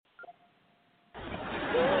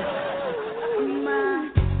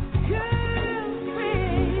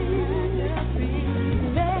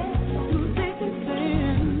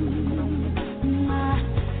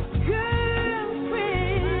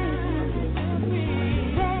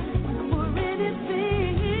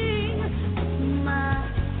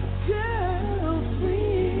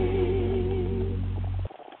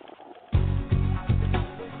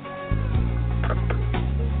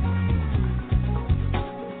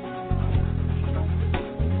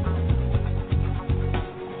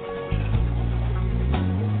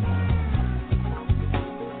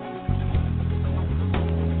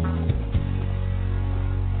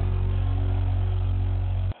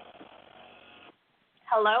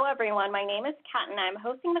Hello, everyone. My name is Kat, and I'm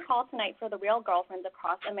hosting the call tonight for the Real Girlfriends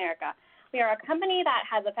across America. We are a company that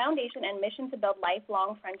has a foundation and mission to build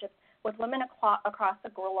lifelong friendships with women across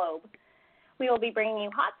the globe. We will be bringing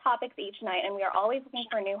you hot topics each night, and we are always looking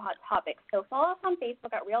for new hot topics. So follow us on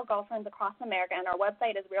Facebook at Real Girlfriends Across America, and our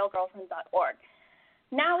website is realgirlfriends.org.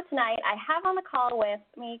 Now, tonight, I have on the call with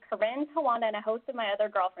me Corinne, Tawanda, and a host of my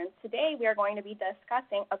other girlfriends. Today, we are going to be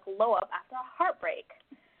discussing a glow-up after a heartbreak.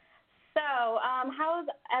 So, how's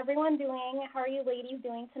everyone doing? How are you ladies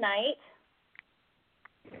doing tonight?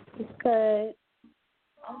 Good.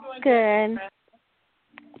 I'm doing good.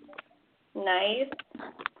 Nice.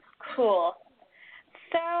 Cool.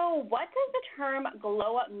 So, what does the term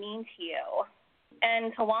glow up mean to you?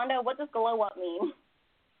 And Tawanda, what does glow up mean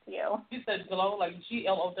to you? You said glow, like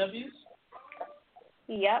GLOW?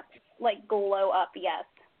 Yep, like glow up, yes.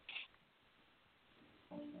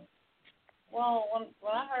 Well,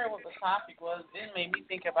 when I heard what the topic was, it made me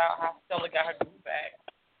think about how Stella got her groove back.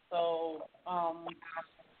 So,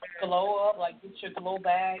 glow up, like get your glow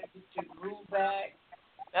back, get your groove back.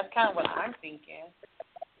 That's kind of what I'm thinking.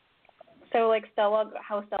 So, like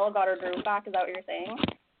how Stella got her groove back, is that what you're saying?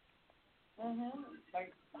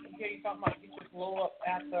 Like, here you talking about get your glow up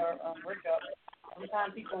after breakup.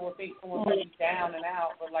 Sometimes people will think someone's going to be down and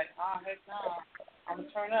out, but like, heck no, I'm going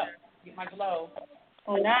to turn up, get my glow.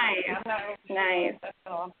 Nice. I'm not really Nice. Sure. That's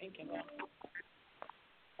all I'm thinking of.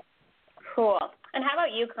 Cool. And how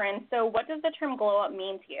about you, Corinne? So what does the term glow up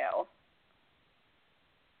mean to you?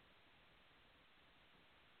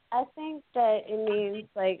 I think that it means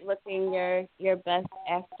like looking your best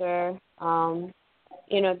after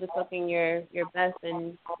just looking your best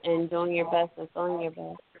and doing your best and feeling your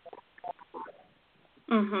best.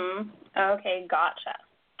 Okay, gotcha.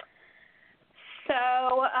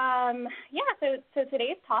 So, so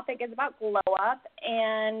today's topic is about glow up,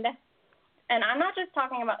 and I'm not just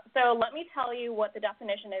talking about. So let me tell you what the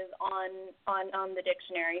definition is on the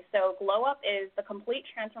dictionary. So glow up is the complete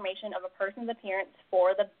transformation of a person's appearance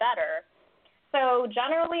for the better. So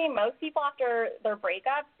generally, most people after their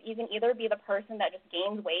breakups, you can either be the person that just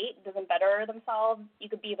gains weight, doesn't better themselves. You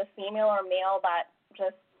could be the female or male that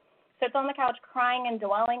just sits on the couch crying and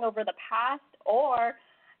dwelling over the past, or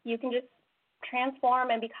you can just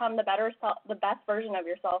transform and become the best version of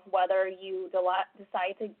yourself, whether you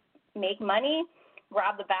decide to make money,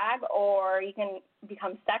 grab the bag, or you can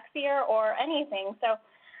become sexier or anything. So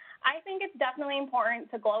I think it's definitely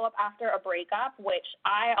important to glow up after a breakup, which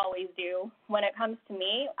I always do. When it comes to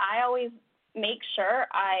me, I always make sure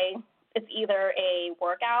it's either a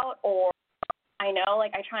workout or I know,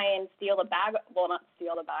 like I try and steal the bag, well, not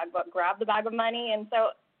steal the bag, but grab the bag of money. And so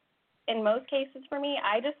in most cases for me,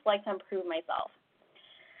 I just like to improve myself.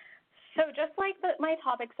 So just like my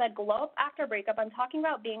topic said, glow up after breakup, I'm talking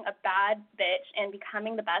about being a bad bitch and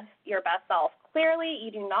becoming your best self. Clearly,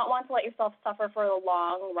 you do not want to let yourself suffer for the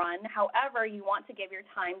long run. However, you want to give your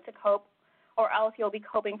time to cope, or else you'll be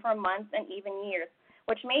coping for months and even years,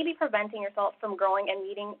 which may be preventing yourself from growing and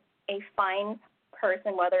meeting a fine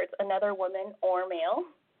person, whether it's another woman or male.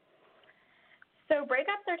 So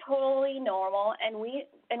breakups are totally normal, and we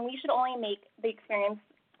should only make the experience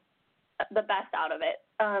the best out of it.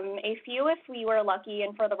 A few if we were lucky,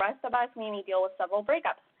 and for the rest of us, we may deal with several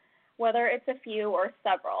breakups, whether it's a few or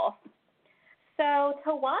several. So,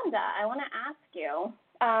 Tawanda, I want to ask you,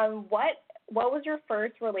 what was your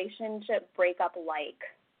first relationship breakup like?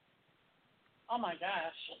 Oh my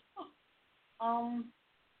gosh. I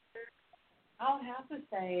would have to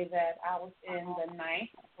say that I was in the 9th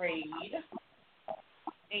grade,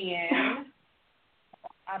 and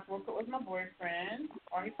I broke up with my boyfriend,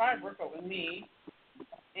 or he probably broke up with me.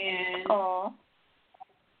 And I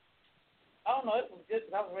don't know, it was good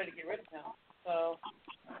because I was ready to get rid of him. So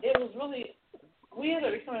it was really, we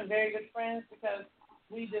ended up becoming very good friends because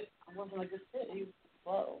we just wasn't a good fit. He was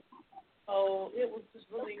slow. So it was just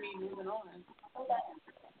really me moving on.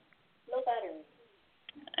 No battery.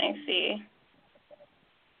 I see.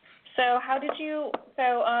 So how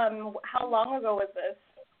long ago was this?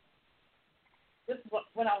 This is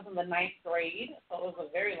when I was in the 9th grade, so it was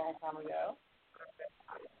a very long time ago.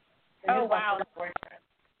 Oh, wow.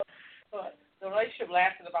 So the relationship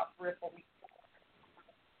lasted about 3 or 4 weeks.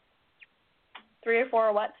 3 or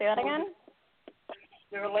 4 what? Say that again?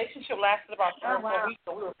 The relationship lasted about 3 or 4 wow. weeks,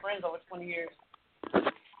 so we were friends over 20 years.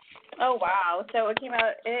 Oh, wow. So it came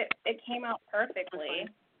out perfectly.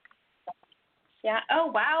 Yeah. Oh,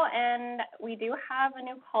 wow. And we do have a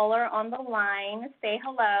new caller on the line. Say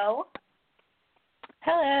hello.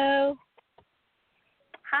 Hello.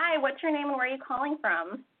 Hi. What's your name and where are you calling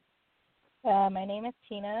from? My name is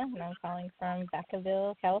Tina, and I'm calling from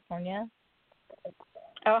Vacaville, California.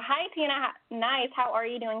 Oh, hi, Tina. Nice. How are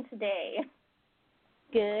you doing today?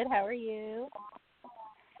 Good. How are you?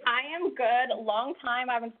 I am good. Long time.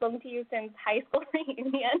 I haven't spoken to you since high school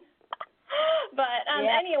reunion. But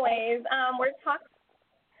anyways, we're talking.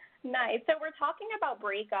 Nice. So we're talking about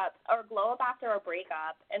breakups or glow up after a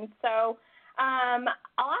breakup, and so I'll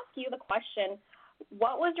ask you the question: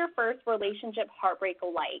 what was your first relationship heartbreak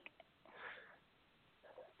like?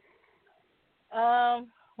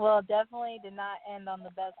 Well, definitely did not end on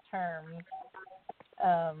the best terms.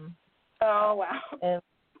 Oh wow.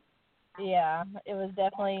 It was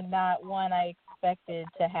definitely not one I expected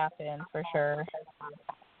to happen for sure.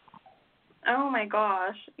 Oh my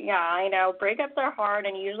gosh. Yeah, I know. Breakups are hard,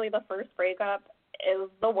 and usually the first breakup is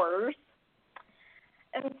the worst.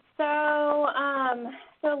 And so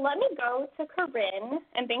let me go to Corinne,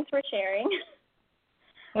 and thanks for sharing.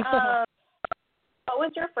 What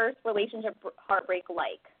was your first relationship heartbreak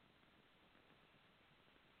like?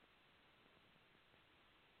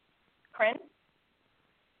 Corinne?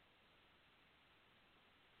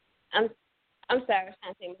 I'm sorry, I was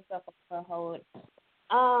trying to take myself off for a hold.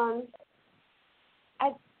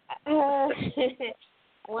 I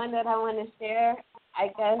one that I want to share, I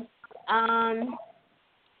guess.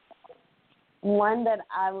 One that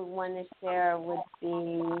I would want to share would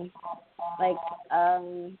be like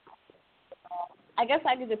I guess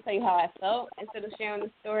I could just tell you how I felt instead of sharing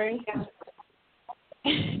the story.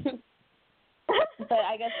 But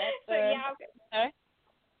I guess after. So, yeah, okay. Sorry?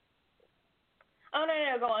 Oh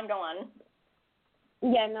no, go on.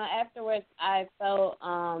 Yeah, no. Afterwards, I felt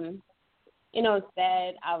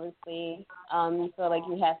sad. Obviously, you feel like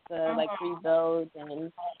you have to like rebuild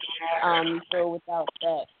and feel without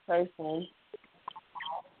that person.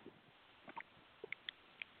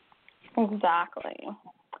 Exactly.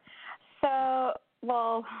 So,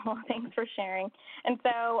 well, thanks for sharing. And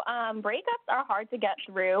so, breakups are hard to get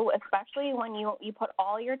through, especially when you put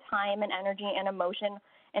all your time and energy and emotion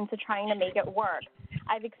into trying to make it work.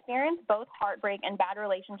 I've experienced both heartbreak and bad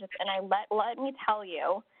relationships, and let me tell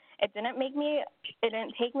you, it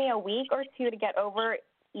didn't take me a week or two to get over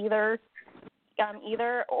either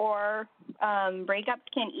or breakups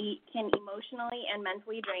can emotionally and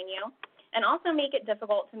mentally drain you, and also make it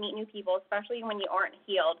difficult to meet new people, especially when you aren't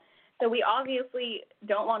healed. So we obviously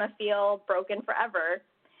don't want to feel broken forever.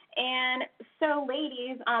 And so,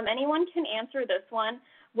 ladies, anyone can answer this one.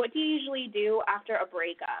 What do you usually do after a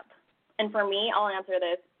breakup? And for me, I'll answer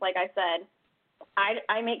this. Like I said,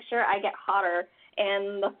 I make sure I get hotter.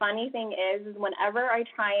 And the funny thing is whenever I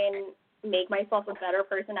try and make myself a better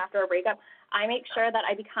person after a breakup, I make sure that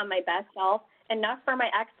I become my best self, enough for my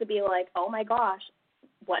ex to be like, oh, my gosh,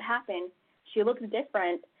 what happened? She looks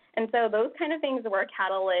different. And so those kind of things were a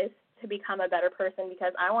catalyst to become a better person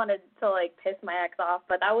because I wanted to, like, piss my ex off.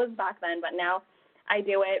 But that was back then. But now I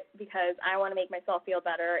do it because I want to make myself feel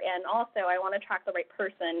better. And also I want to attract the right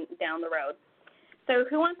person down the road. So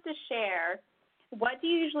who wants to share? What do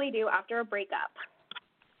you usually do after a breakup?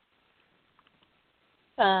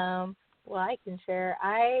 Well, I can share.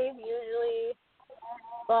 I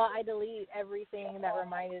delete everything that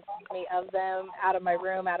reminded me of them out of my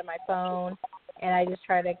room, out of my phone, and I just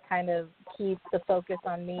try to kind of keep the focus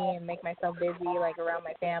on me and make myself busy, like around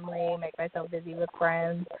my family, make myself busy with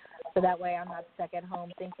friends, so that way I'm not stuck at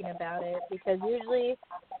home thinking about it, because usually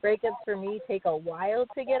breakups for me take a while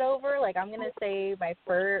to get over. Like, I'm going to say my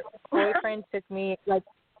first boyfriend took me, like,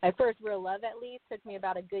 my first real love at least, took me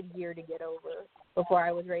about a good year to get over before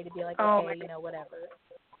I was ready to be like, okay, whatever.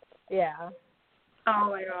 Yeah. Oh,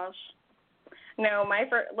 my gosh. No,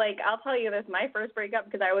 I'll tell you this, my first breakup,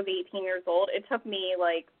 because I was 18 years old, it took me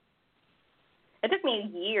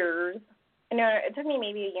years. No, it took me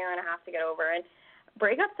maybe a year and a half to get over. And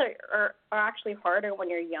breakups are actually harder when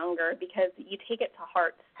you're younger because you take it to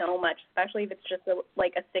heart so much, especially if it's just a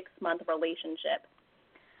 6-month relationship.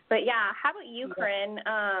 But yeah, how about you, Corinne?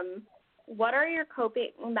 What are your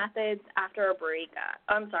coping methods after a breakup?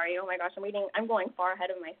 I'm sorry. Oh my gosh, I'm going far ahead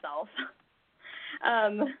of myself.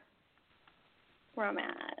 Where I'm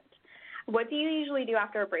at. What do you usually do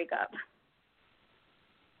after a breakup?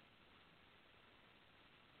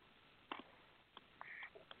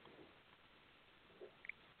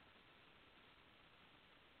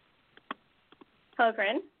 Hello,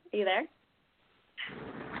 Corinne. Are you there?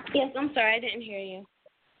 Yes, I'm sorry, I didn't hear you.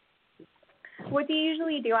 What do you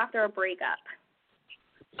usually do after a breakup?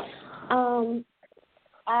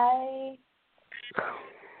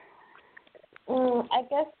 I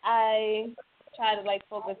guess I try to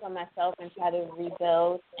focus on myself and try to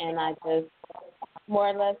rebuild, and I just more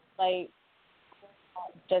or less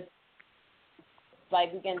just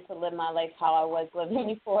begin to live my life how I was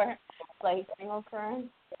living before. like single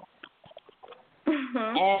current,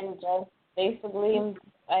 Mhm. and just basically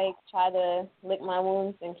like try to lick my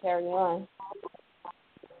wounds and carry on.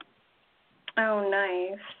 Oh,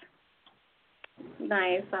 nice.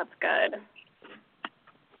 Nice. That's good.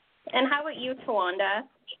 And how about you, Tawanda?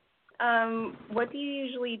 What do you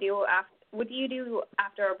usually do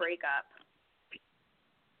after a breakup?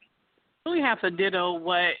 We have to ditto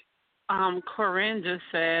what Corinne just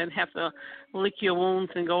said, have to lick your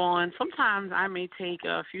wounds and go on. Sometimes I may take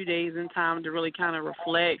a few days in time to really kind of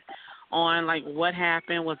reflect on, like, what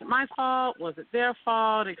happened. Was it my fault? Was it their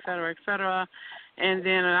fault? Et cetera, et cetera. And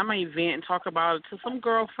then I might vent and talk about it to some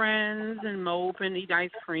girlfriends and mope and eat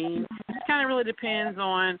ice cream. It kind of really depends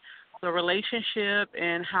on the relationship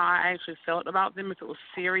and how I actually felt about them. If it was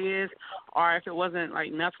serious or if it wasn't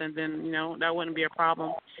like nothing, then, you know, that wouldn't be a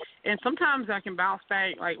problem. And sometimes I can bounce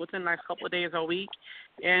back like within like a couple of days or a week.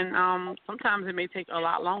 And sometimes it may take a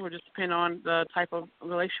lot longer, just depending on the type of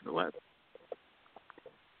relationship it was.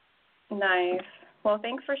 Nice. Well,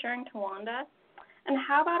 thanks for sharing, Tawanda. And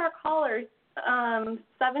how about our callers?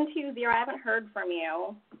 720, I haven't heard from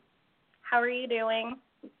you. How are you doing?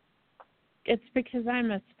 It's because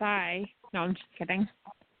I'm a spy. No, I'm just kidding.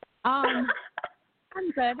 I'm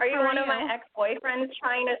good. Are you How one are of my ex-boyfriends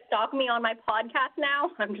trying to stalk me on my podcast now?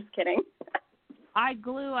 I'm just kidding. I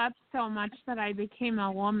grew up so much that I became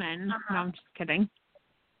a woman. No, I'm just kidding.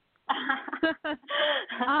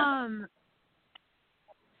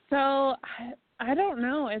 So I don't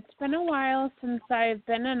know. It's been a while since I've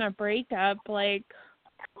been in a breakup. Like,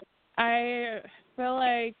 I feel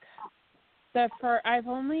like I've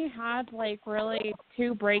only had like really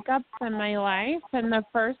 2 breakups in my life, and the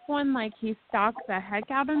first one, like, he stalked the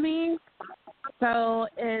heck out of me. So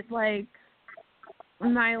it, like,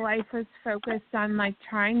 my life was focused on like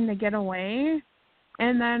trying to get away.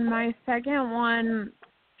 And then my second one,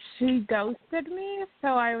 she ghosted me. So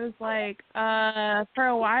I was like, for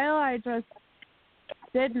a while I just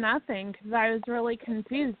did nothing because I was really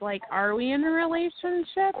confused. Like, are we in a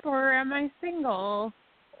relationship or am I single?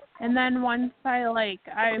 And then once I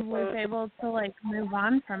was able to, like, move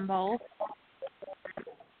on from both.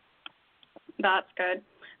 That's good.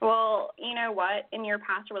 Well, you know what? In your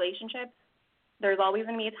past relationships, there's always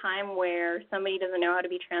going to be a time where somebody doesn't know how to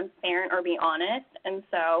be transparent or be honest. And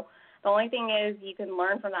so the only thing is you can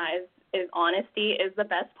learn from that is honesty is the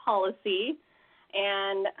best policy.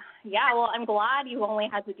 And, yeah, well, I'm glad you only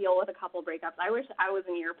had to deal with a couple breakups. I wish I was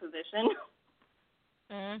in your position.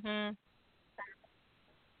 Mhm.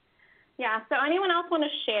 Yeah, so anyone else want to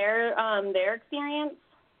share their experience?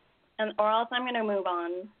 Or else I'm going to move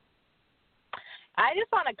on. I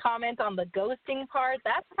just want to comment on the ghosting part.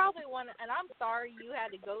 That's probably one, and I'm sorry you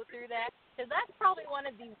had to go through that, because that's probably one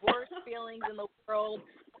of the worst feelings in the world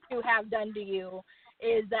to have done to you,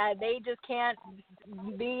 is that they just can't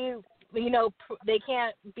be, they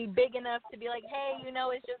can't be big enough to be like, hey,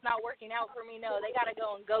 it's just not working out for me. No, they got to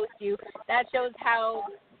go and ghost you. That shows how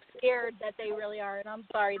scared that they really are, and I'm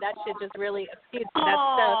sorry, that shit just really,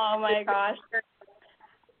 oh my gosh.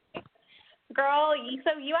 Girl,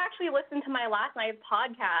 so you actually listened to my last night's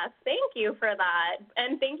podcast. Thank you for that.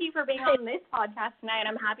 And thank you for being on this podcast tonight.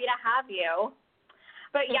 I'm happy to have you.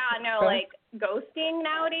 But, yeah, no, like, ghosting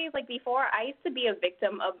nowadays, like, before, I used to be a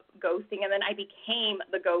victim of ghosting, and then I became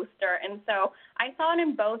the ghoster. And so I saw it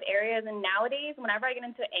in both areas. And nowadays, whenever I get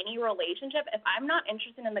into any relationship, if I'm not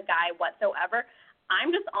interested in the guy whatsoever,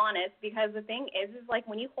 I'm just honest, because the thing is like,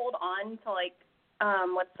 when you hold on to, like,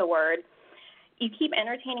 what's the word? You keep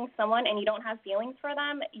entertaining someone and you don't have feelings for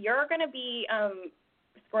them, you're going to be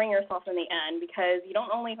screwing yourself in the end, because you don't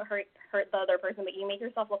only hurt the other person, but you make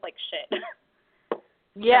yourself look like shit.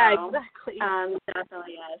 Yeah, so, exactly.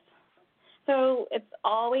 Definitely is. So it's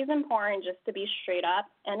always important just to be straight up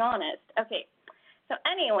and honest. Okay, so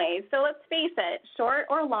anyways, so let's face it, short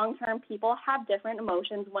or long-term, people have different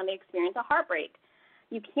emotions when they experience a heartbreak.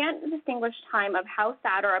 You can't distinguish time of how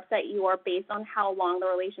sad or upset you are based on how long the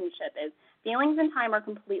relationship is. Feelings and time are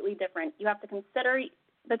completely different. You have to consider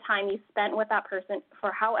the time you spent with that person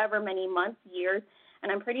for however many months, years,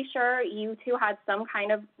 and I'm pretty sure you two had some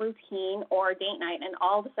kind of routine or date night, and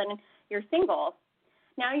all of a sudden you're single.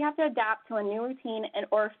 Now you have to adapt to a new routine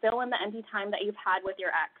or fill in the empty time that you've had with your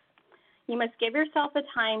ex. You must give yourself the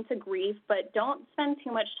time to grieve, but don't spend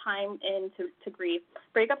too much time into grief.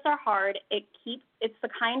 Breakups are hard. It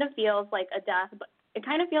kind of feels like a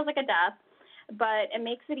death, but it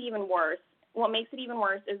makes it even worse. What makes it even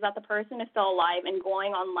worse is that the person is still alive and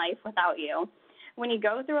going on life without you. When you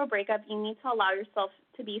go through a breakup, you need to allow yourself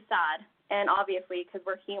to be sad, and obviously, because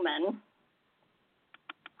we're human.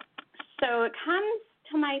 So it comes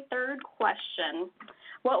to my third question.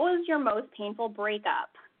 What was your most painful breakup?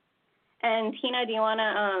 And Tina, do you want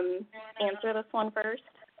to answer this one first?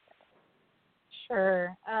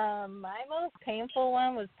 Sure. My most painful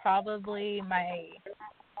one was probably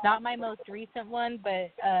not my most recent one,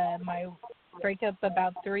 but my breakup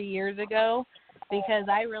about 3 years ago, because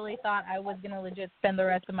I really thought I was going to legit spend the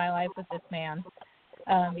rest of my life with this man,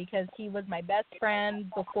 because he was my best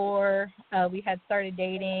friend before we had started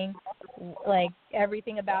dating. Like,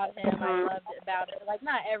 everything about him I loved about it. Like,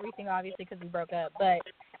 not everything, obviously, because we broke up, but,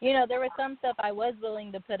 you know, there was some stuff I was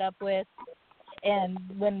willing to put up with, and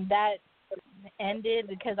when that ended,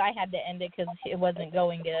 because I had to end it because it wasn't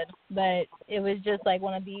going good, but it was just like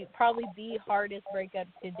one of probably the hardest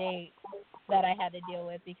breakups to date that I had to deal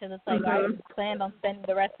with, because it's like I planned on spending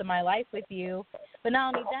the rest of my life with you, but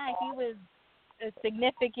not only that, he was a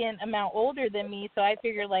significant amount older than me, so I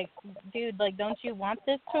figured, like, dude, like, don't you want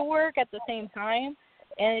this to work at the same time?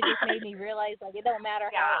 And it just made me realize, like, it don't matter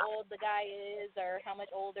how old the guy is or how much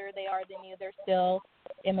older they are than you, they're still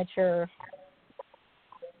immature.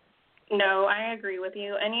 No, I agree with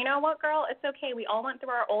you. And you know what, girl? It's okay. We all went through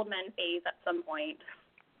our old men phase at some point.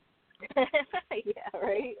 Yeah,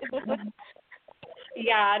 right?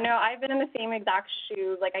 Yeah, no, I've been in the same exact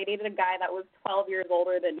shoes. Like, I dated a guy that was 12 years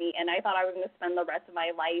older than me, and I thought I was going to spend the rest of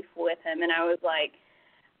my life with him. And I was like,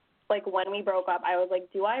 when we broke up, I was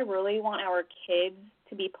like, do I really want our kids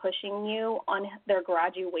to be pushing you on their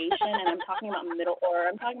graduation? And I'm talking about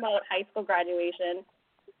I'm talking about high school graduation.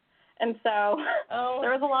 And so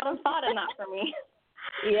there was a lot of thought in that for me.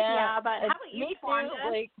 Yeah. But how about you, me Twanda? too,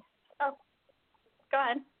 like, go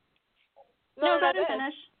ahead. No, go ahead and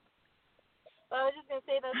finish. I was just going to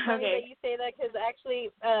say that's funny that you say that, because actually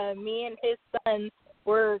me and his son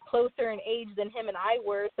were closer in age than him and I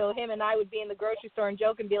were, so him and I would be in the grocery store and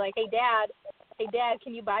joke and be like, hey, Dad,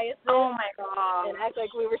 can you buy us this? Oh, my God. And act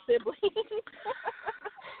like we were siblings.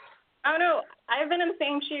 Oh, no, I've been in the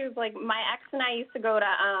same shoes. Like, my ex and I used to go to,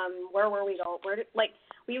 where were we go?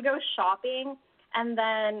 We would go shopping, and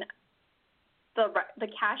then the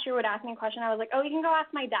cashier would ask me a question. I was like, oh, you can go ask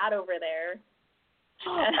my dad over there.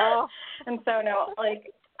 And so, no,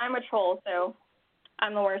 like, I'm a troll, so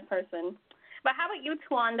I'm the worst person. But how about you,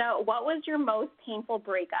 Twanda? What was your most painful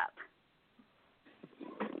breakup?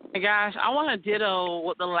 Gosh, I want to ditto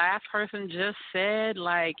what the last person just said.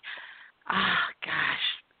 Like, gosh,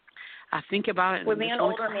 I think about it. Was he an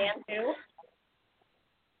older man, too?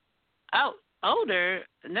 Oh, older?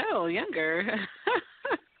 No, younger.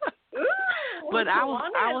 Ooh, but I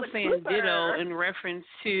was saying ditto in reference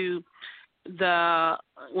to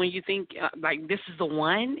when you think like this is the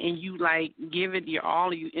one, and you like give it your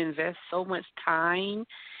all, you invest so much time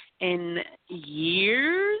and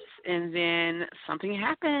years, and then something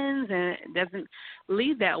happens and it doesn't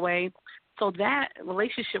lead that way. So that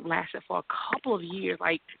relationship lasted for a couple of years,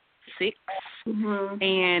 like 6,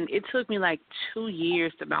 and it took me like 2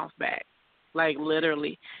 years to bounce back. Like,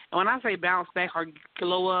 literally. And when I say bounce back or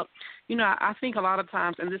glow up, you know, I think a lot of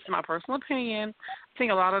times, and this is my personal opinion, I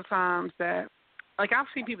think a lot of times that, like, I've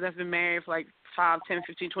seen people that's been married for like 5, 10,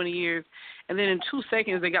 15, 20 years, and then in 2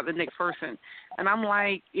 seconds they got the next person. And I'm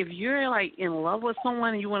like, if you're, like, in love with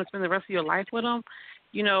someone and you want to spend the rest of your life with them,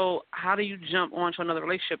 you know, how do you jump onto another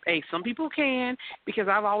relationship? Hey, some people can, because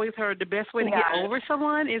I've always heard the best way to get over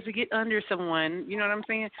someone is to get under someone. You know what I'm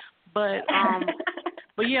saying? But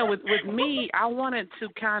but yeah, with me, I wanted to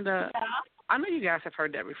kind of. I know you guys have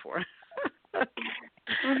heard that before.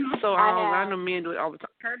 So I know men do it all the time.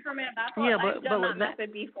 Heard from it. That's what I've done that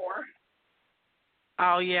method before.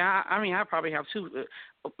 Oh yeah, I mean I probably have too,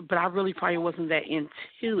 but I really probably wasn't that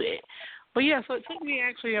into it. But yeah, so it took me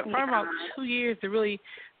actually probably about 2 years to really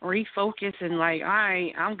refocus and like,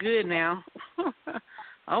 I'm good now.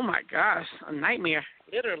 Oh my gosh, a nightmare,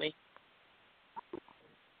 literally.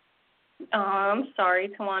 Oh, I'm sorry,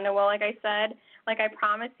 Twanda. Well, like I said, like I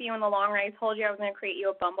promised you in the long run, I told you I was going to create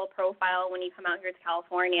you a Bumble profile when you come out here to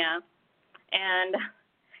California, and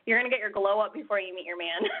you're going to get your glow up before you meet your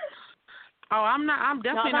man. Oh, I'm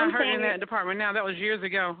definitely not hurting in that department now. That was years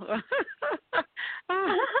ago.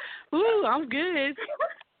 Ooh, I'm good.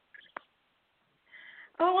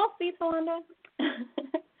 Oh, we'll see, Twanda.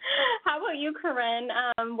 How about you, Corinne?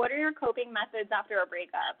 What are your coping methods after a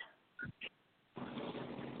breakup?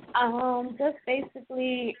 Just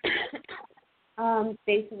basically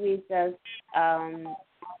just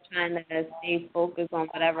trying to stay focused on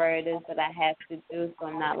whatever it is that I have to do, so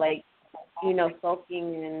I'm not like, you know,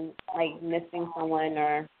 sulking and like missing someone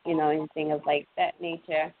or, you know, anything of like that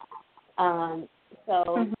nature.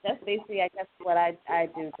 So that's basically, I guess, what I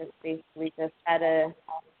do. Just basically just try to,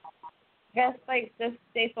 just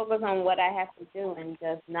stay focused on what I have to do and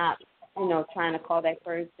just not trying to call that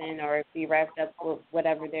person or be wrapped up with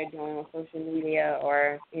whatever they're doing on social media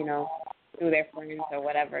or, through their friends or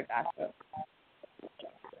whatever gossip.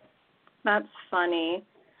 That's funny.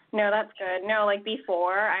 No, that's good. No, like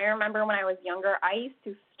before, I remember when I was younger, I used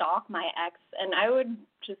to stalk my ex, and I would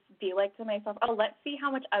just be like to myself, oh, let's see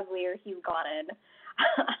how much uglier he's gotten.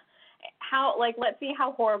 Let's see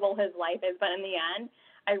how horrible his life is. But in the end,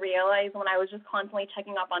 I realized when I was just constantly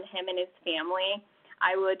checking up on him and his family,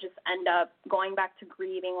 I would just end up going back to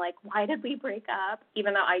grieving, like, why did we break up,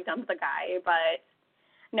 even though I dumped the guy. But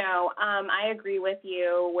no, I agree with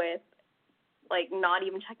you with, like, not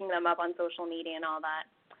even checking them up on social media and all that.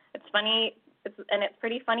 It's funny, it's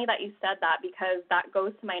pretty funny that you said that because that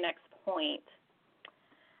goes to my next point.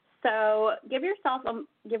 So give yourself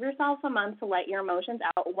a month to let your emotions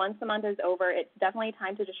out. Once the month is over, it's definitely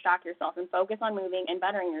time to distract yourself and focus on moving and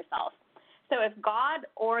bettering yourself. So if God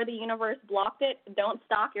or the universe blocked it, don't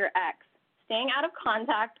stalk your ex. Staying out of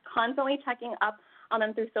contact, constantly checking up on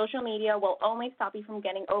them through social media will only stop you from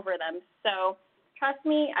getting over them. So trust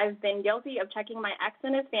me, I've been guilty of checking my ex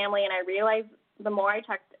and his family, and I realized the more I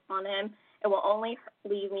checked on him, it will only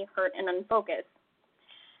leave me hurt and unfocused.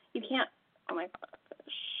 You can't, oh my gosh,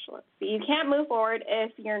 let's see. You can't move forward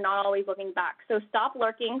if you're not always looking back. So stop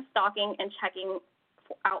lurking, stalking, and checking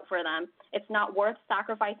out for them. It's not worth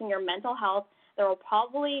sacrificing your mental health. They're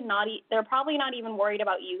probably not even worried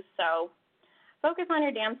about you, so focus on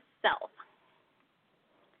your damn self.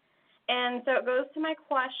 And so it goes to my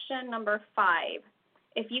question number 5.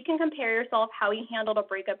 If you can compare yourself how you handled a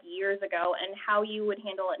breakup years ago and how you would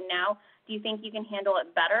handle it now, do you think you can handle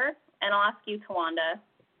it better? And I'll ask you, Tawanda,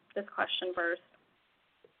 this question first.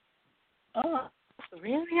 Oh, that's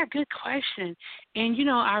really a good question. And,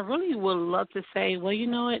 I really would love to say, well,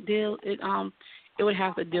 it would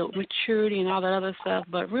have to deal with maturity and all that other stuff.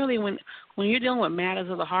 But really, when you're dealing with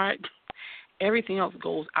matters of the heart, everything else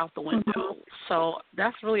goes out the window. Mm-hmm. So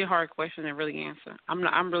that's really a hard question to really answer.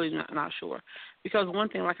 I'm really not sure. Because one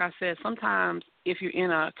thing, like I said, sometimes if you're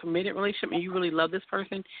in a committed relationship and you really love this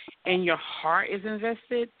person and your heart is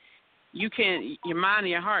invested, your mind and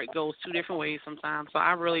your heart goes 2 different ways sometimes. So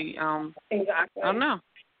I really, exactly. I don't know.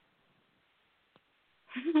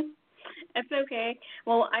 It's okay.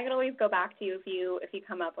 Well, I could always go back to you if you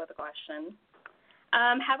come up with a question.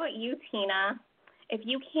 How about you, Tina? If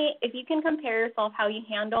you can compare yourself how you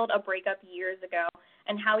handled a breakup years ago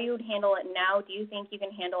and how you would handle it now, do you think you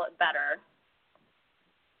can handle it better?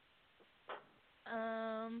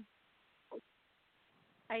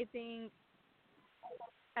 I think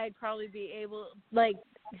I'd probably be able,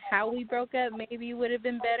 how we broke up maybe would have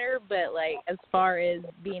been better, but, as far as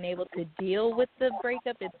being able to deal with the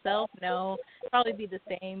breakup itself, no, probably be the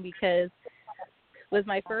same because with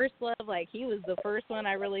my first love, he was the first one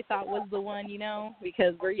I really thought was the one,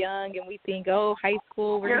 because we're young and we think, high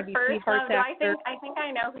school, we're going to be sweethearts after. I think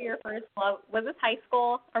I know who your first love was. This high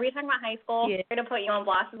school? Are we talking about high school? Yeah. I'm going to put you on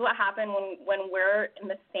blast. This is what happened when we're in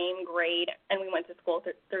the same grade and we went to school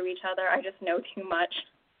through each other. I just know too much.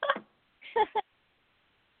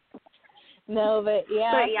 No, but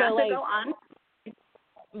yeah. But yeah, so go on.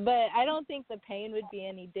 But I don't think the pain would be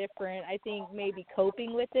any different. I think maybe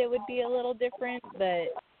coping with it would be a little different, but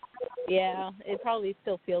yeah, it probably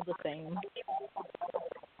still feels the same.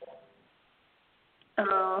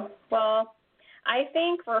 Well, I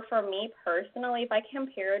think for me personally, if I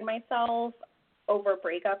compared myself over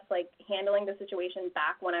breakups, handling the situation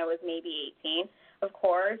back when I was maybe 18, of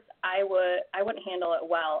course, I wouldn't handle it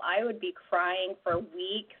well. I would be crying for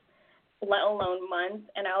weeks, let alone months,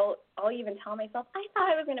 and I'll even tell myself, I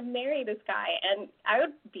thought I was going to marry this guy, and I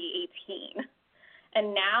would be 18.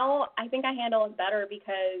 And now I think I handle it better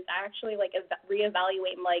because I actually,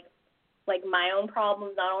 reevaluate, my own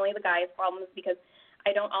problems, not only the guy's problems, because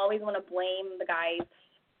I don't always want to blame the guys.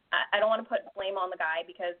 I don't want to put blame on the guy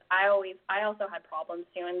because I also had problems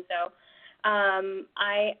too, and so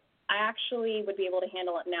I actually would be able to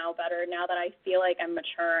handle it now better, now that I feel like I'm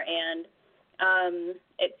mature and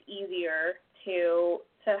it's easier to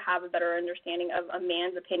have a better understanding of a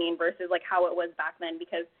man's opinion versus how it was back then,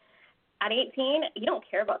 because at 18 you don't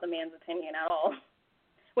care about the man's opinion at all,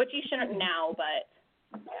 which you shouldn't now, but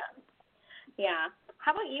yeah.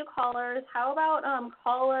 How about you, callers? How about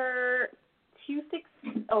caller 26?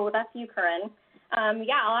 Oh, that's you, Corinne.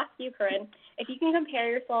 Yeah, I'll ask you, Corinne. If you can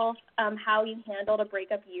compare yourself how you handled a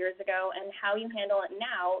breakup years ago and how you handle it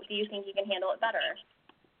now, do you think you can handle it better?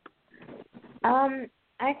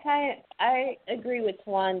 I agree with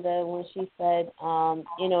Tawanda when she said,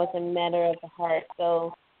 it's a matter of the heart.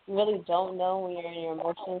 So you really don't know when you're in your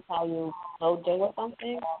emotions how you go deal with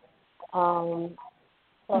something.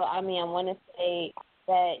 So I want to say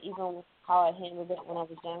that even how I handled it when I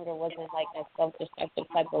was younger wasn't like a self-destructive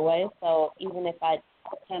type of way. So even if I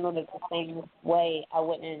handled it the same way, I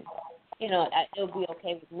wouldn't, it would be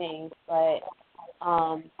okay with me. But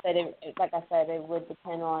it, like I said, it would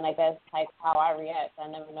depend on, I guess, like how I react. I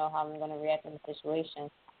never know how I'm going to react in the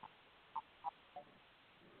situation.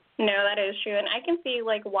 No, that is true, and I can see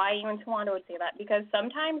like why you and Tawanda would say that, because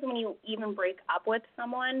sometimes when you even break up with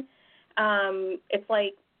someone, it's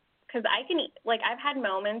like, because I've had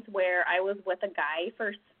moments where I was with a guy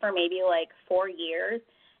for maybe like 4 years,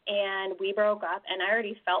 and we broke up, and I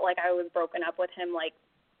already felt like I was broken up with him like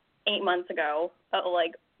 8 months ago,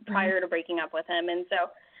 prior to breaking up with him, and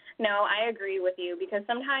so. No, I agree with you, because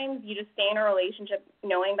sometimes you just stay in a relationship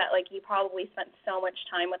knowing that like you probably spent so much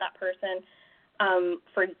time with that person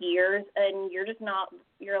for years, and you're just not,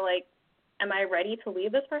 you're like, am I ready to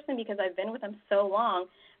leave this person because I've been with them so long?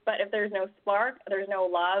 But if there's no spark, there's no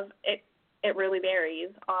love, it really varies,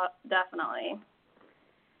 definitely.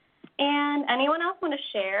 And anyone else want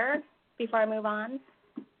to share before I move on?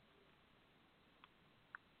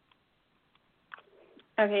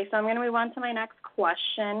 Okay, so I'm going to move on to my next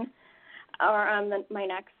question, or my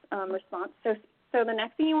next response. So the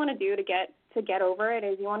next thing you want to do to get over it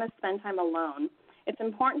is you want to spend time alone. It's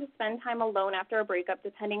important to spend time alone after a breakup,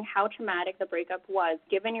 depending how traumatic the breakup was.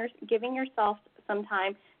 Giving yourself some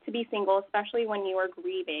time to be single, especially when you are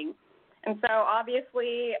grieving. And so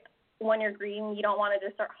obviously when you're grieving, you don't want to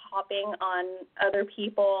just start hopping on other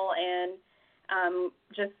people and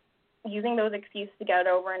just using those excuses to get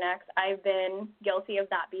over an ex. I've been guilty of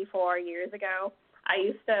that before years ago. I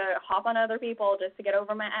used to hop on other people just to get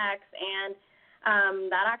over my ex, and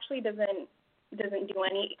that actually doesn't do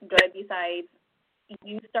any good. Besides,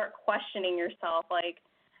 you start questioning yourself, like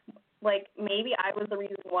maybe I was the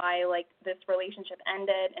reason why like this relationship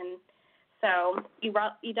ended, and so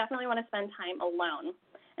you definitely want to spend time alone.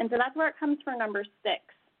 And so that's where it comes for number 6.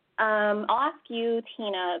 I'll ask you,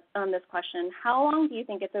 Tina, on this question. How long do you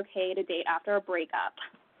think it's okay to date after a breakup?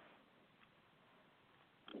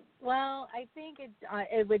 Well, I think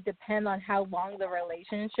it would depend on how long the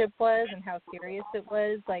relationship was and how serious it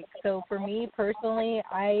was. Like, so for me personally,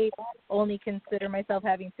 I only consider myself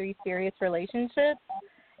having 3 serious relationships.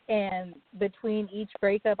 And between each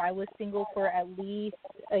breakup, I was single for at least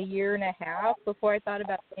a year and a half before I thought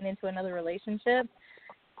about getting into another relationship.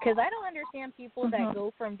 Because I don't understand people that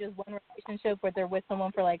go from just one relationship where they're with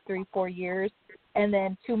someone for like 3-4 years, and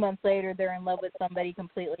then 2 months later they're in love with somebody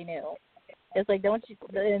completely new. It's like, don't you?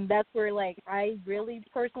 And that's where like I really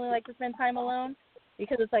personally like to spend time alone,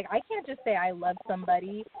 because it's like I can't just say I love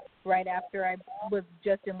somebody right after I was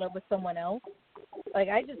just in love with someone else. Like,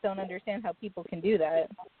 I just don't understand how people can do that.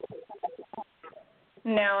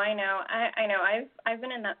 No, I know. I know. I've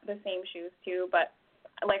been in the same shoes too, but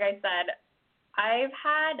like I said, I've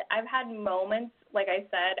had moments, like I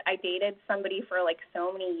said, I dated somebody for like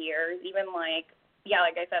so many years, even like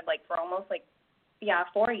I said, like for almost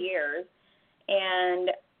 4 years, and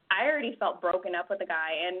I already felt broken up with the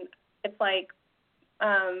guy, and it's like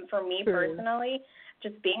for me personally,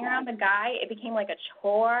 just being around the guy, it became like a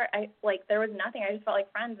chore. There was nothing. I just felt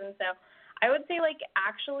like friends, and so I would say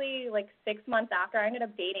actually 6 months after, I ended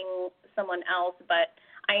up dating someone else, but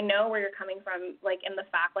I know where you're coming from, in the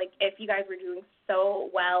fact, if you guys were doing so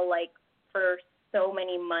well, for so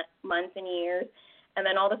many months and years, and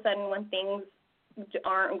then all of a sudden when things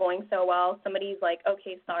aren't going so well, somebody's like,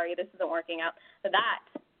 okay, sorry, this isn't working out, that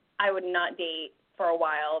I would not date for a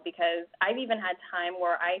while, because I've even had time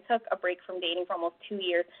where I took a break from dating for almost 2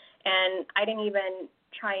 years, and I didn't even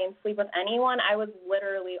try and sleep with anyone. I was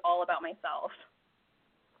literally all about myself.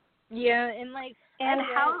 Yeah, and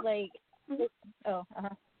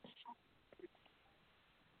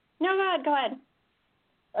No, go ahead.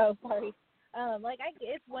 Oh, sorry.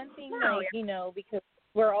 It's one thing, because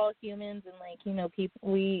we're all humans, and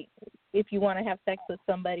if you want to have sex with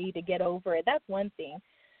somebody to get over it, that's one thing.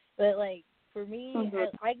 But for me,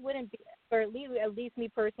 I wouldn't be, or at least me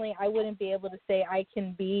personally, I wouldn't be able to say I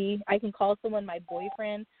can call someone my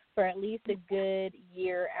boyfriend for at least a good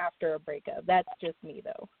year after a breakup. That's just me,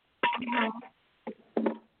 though.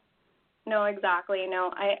 No, exactly.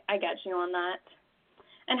 No, I get you on that.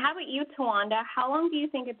 And how about you, Tawanda? How long do you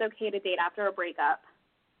think it's okay to date after a breakup?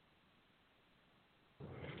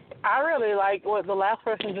 I really like what the last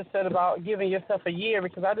person just said about giving yourself a year,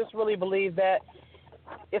 because I just really believe that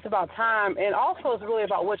it's about time, and also it's really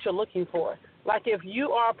about what you're looking for. If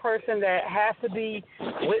you are a person that has to be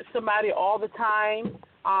with somebody all the time,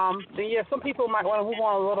 then some people might want to move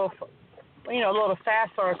on a little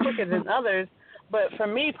faster or quicker than others. But for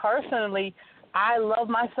me personally, I love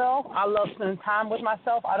myself. I love spending time with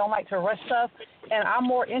myself. I don't like to rush stuff, and I'm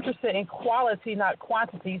more interested in quality, not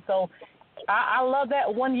quantity. So I love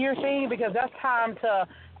that 1 year thing because that's time to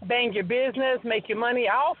bang your business, make your money.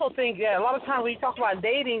 I also think that a lot of times when you talk about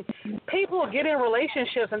dating, people get in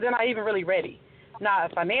relationships and they're not even really ready.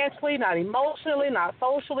 Not financially, not emotionally, not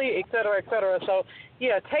socially, et cetera, et cetera. So,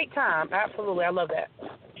 yeah, take time. Absolutely. I love that.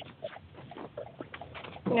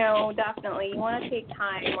 No, definitely. You want to take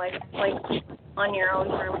time, like on your own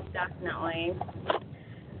terms, definitely.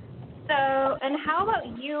 So, and how about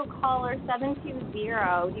you, caller 720? Do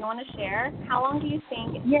you want to share? How long do you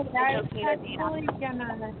think it's okay to date?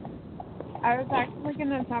 I was actually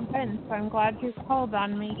gonna jump in, so I'm glad you called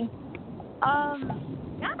on me.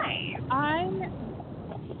 Nice. I'm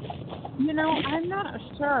not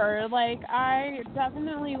sure. Like, I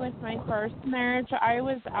definitely, with my first marriage, I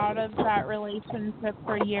was out of that relationship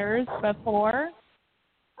for years before.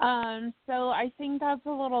 So I think that's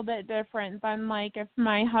a little bit different than, like, if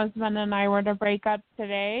my husband and I were to break up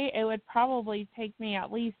today, it would probably take me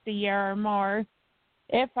at least a year or more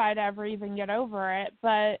if I'd ever even get over it.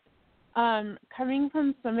 But coming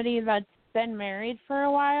from somebody that's been married for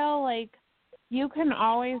a while, like, you can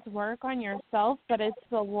always work on yourself, but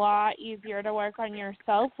it's a lot easier to work on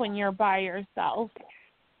yourself when you're by yourself.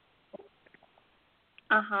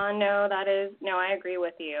 No, I agree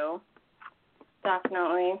with you.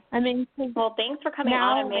 Definitely. Well, thanks for coming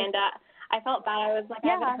on, Amanda. I felt bad. I was like, I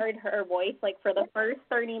haven't heard her voice, like, for the first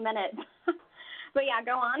 30 minutes. But, yeah,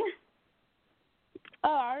 go on.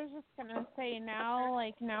 Oh, I was just going to say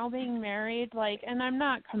now being married, like, and I'm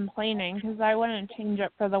not complaining because I wouldn't change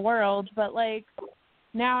it for the world, but, like,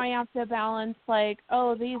 now I have to balance, like,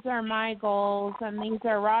 oh, these are my goals and these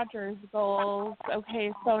are Roger's goals.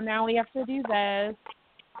 Okay, so now we have to do this.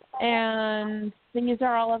 And these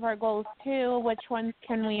are all of our goals, too. Which ones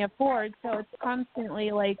can we afford? So it's constantly,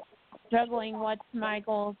 like, juggling what's my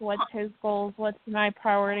goals, what's his goals, what's my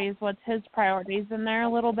priorities, what's his priorities, and they're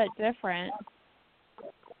a little bit different.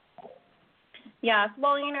 Yes,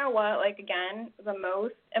 well, you know what, like, again, the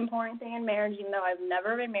most important thing in marriage, even though I've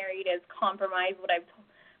never been married, is compromise, what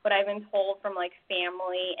I've been told from, like,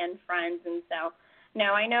 family and friends. And so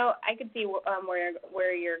now I know I could see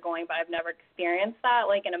where you're going, but I've never experienced that,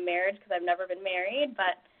 like, in a marriage because I've never been married.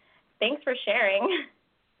 But thanks for sharing.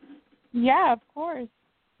 Yeah, of course.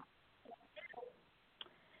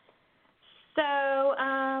 So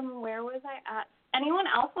where was I at? Anyone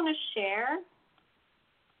else want to share?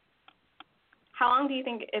 How long do you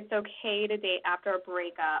think it's okay to date after a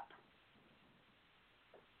breakup?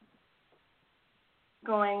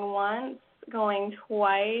 Going once, going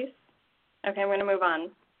twice. Okay, I'm going to move on.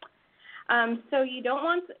 So you don't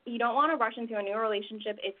want to rush into a new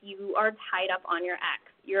relationship if you are tied up on your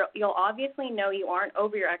ex. You'll obviously know you aren't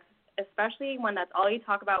over your ex, especially when that's all you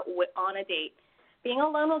talk about on a date. Being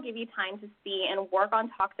alone will give you time to see and work on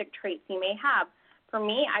toxic traits you may have. For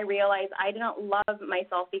me, I realized I didn't love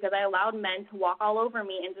myself because I allowed men to walk all over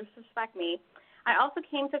me and disrespect me. I also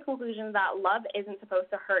came to conclusions that love isn't supposed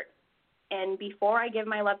to hurt. And before I give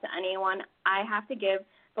my love to anyone, I have to give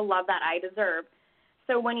the love that I deserve.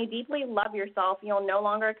 So when you deeply love yourself, you'll no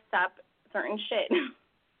longer accept certain shit.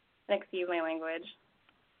 Excuse my language.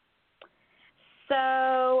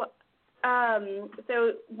 So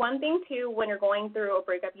one thing, too, when you're going through a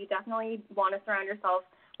breakup, you definitely want to surround yourself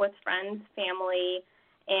with friends, family,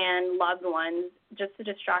 and loved ones just to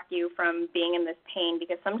distract you from being in this pain.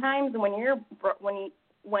 Because sometimes when you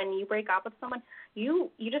break up with someone, you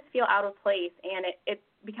just feel out of place and it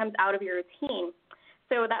becomes out of your routine.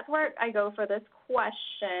 So that's where I go for this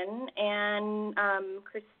question. And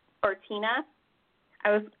Tina,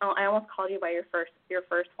 I almost called you by your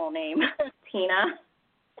first full name, Tina.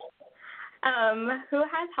 Who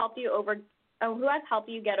has helped you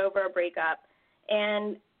get over a breakup,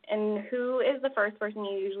 and who is the first person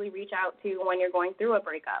you usually reach out to when you're going through a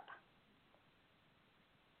breakup?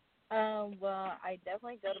 Well, I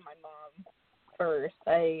definitely go to my mom first.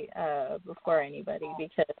 Before anybody,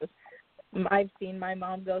 because I've seen my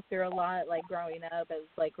mom go through a lot, like growing up as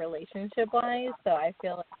like relationship wise. So I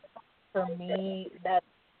feel like for me that's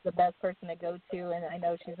the best person to go to, and I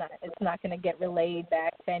know it's not going to get relayed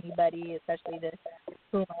back to anybody, especially to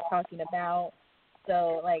who I'm talking about.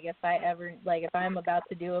 So like if I'm about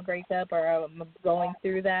to do a breakup or I'm going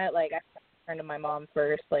through that, like I turn to my mom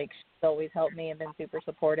first. Like she's always helped me and been super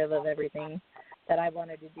supportive of everything that I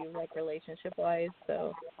wanted to do, like relationship wise.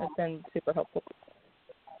 So it's been super helpful.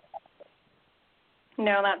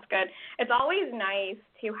 No, that's good. It's always nice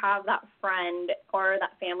to have that friend or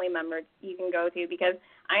that family member you can go to, because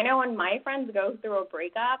I know when my friends go through a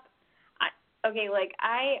breakup, okay, like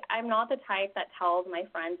I'm not the type that tells my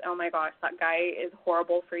friends, oh my gosh, that guy is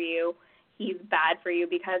horrible for you. He's bad for you,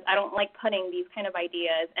 because I don't like putting these kind of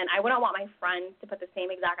ideas, and I wouldn't want my friends to put the same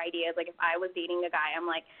exact ideas. Like if I was dating a guy, I'm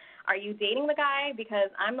like, are you dating the guy? Because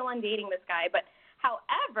I'm the one dating this guy. But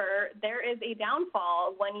however, there is a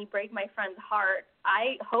downfall when you break my friend's heart.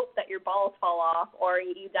 I hope that your balls fall off or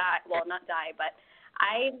you die. Well, not die, but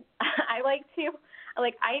I like to,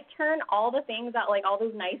 like, I turn all the things that, like, all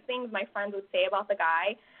those nice things my friends would say about the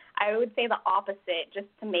guy, I would say the opposite, just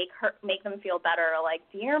to make them feel better. Like,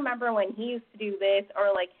 do you remember when he used to do this?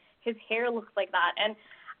 Or like, his hair looks like that. And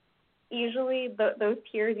usually those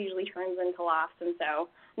tears usually turns into laughs. And so,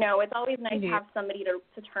 no, it's always nice to have somebody to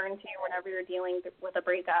turn to whenever you're dealing with a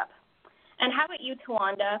breakup. And how about you,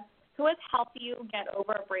 Tawanda? Who has helped you get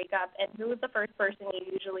over a breakup, and who is the first person you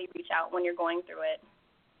usually reach out when you're going through it?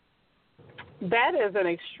 That is an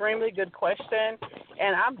extremely good question,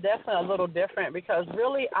 and I'm definitely a little different because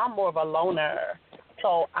really I'm more of a loner.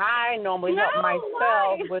 So I normally help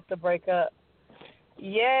myself with the breakup.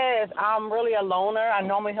 Yes, I'm really a loner. I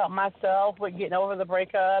normally help myself with getting over the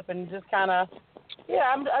breakup and just kind of,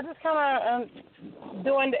 I just kind of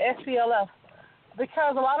doing the SPLF.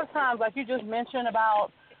 Because a lot of times, like you just mentioned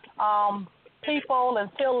about people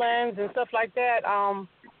and feelings and stuff like that,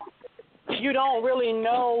 you don't really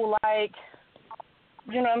know, like,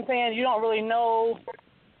 you know what I'm saying? You don't really know.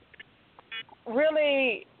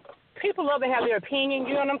 Really, people love to have their opinion.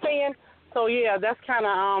 You know what I'm saying? So yeah, that's kind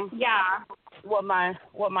of what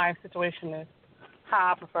my situation is.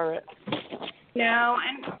 How I prefer it. No,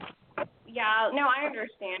 I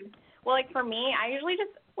understand. Well, like for me, I usually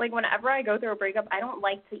just, like, whenever I go through a breakup, I don't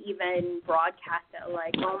like to even broadcast it.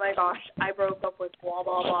 Like, oh my gosh, I broke up with blah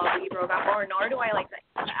blah blah. We broke up, or nor do I like to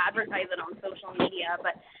advertise it on social media.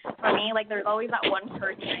 But for me, like, there's always that one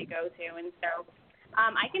person I go to, and so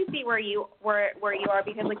I can see where you are,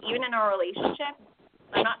 because, like, even in a relationship,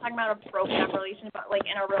 I'm not talking about a broken up relationship, but like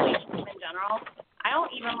in a relationship in general, I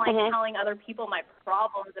don't even like telling other people my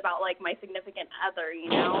problems about, like, my significant other, you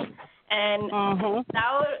know. And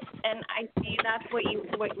and I see that's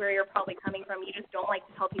where you're probably coming from. You just don't like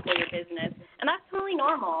to tell people your business, and that's totally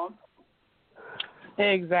normal.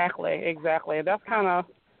 Exactly. That's kind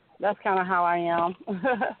of how I am.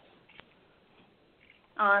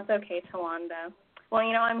 Oh, it's okay, Tawanda. Well,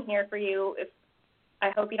 you know, I'm here for you. I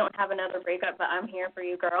hope you don't have another breakup, but I'm here for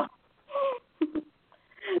you, girl.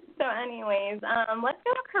 So anyways, let's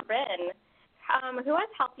go to Corinne. Who has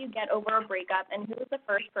helped you get over a breakup, and who is the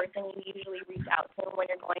first person you usually reach out to when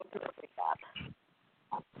you're going through a breakup?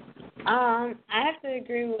 I have to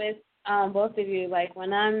agree with both of you. Like,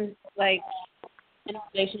 when I'm, like, in a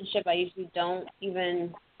relationship, I usually don't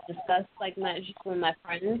even discuss, like, much with my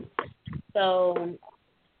friends. So,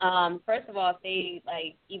 first of all, if they,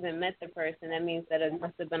 like, even met the person, that means that it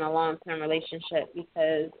must have been a long-term relationship,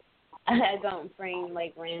 because I don't bring,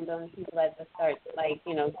 like, random people that just start, like,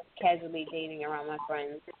 you know, casually dating around my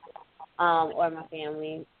friends or my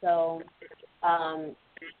family. So,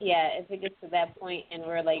 if it gets to that point and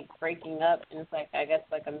we're, like, breaking up and it's, like, I guess,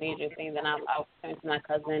 like, a major thing, then I'll turn to my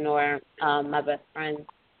cousin or my best friend.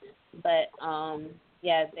 But, and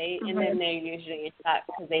then they're usually in shock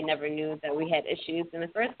because they never knew that we had issues in the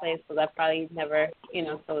first place, so I probably never, you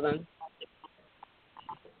know, told them.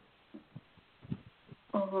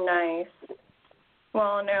 Nice.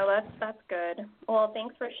 Well, no, that's good. Well,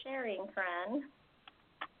 thanks for sharing, Corinne.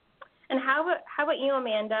 And how about you,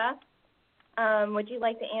 Amanda? Would you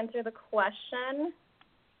like to answer the question?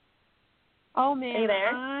 Oh, man, are you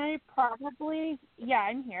there?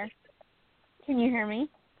 I'm here. Can you hear me?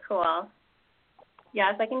 Cool.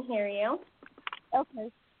 Yes, I can hear you.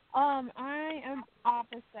 Okay. I am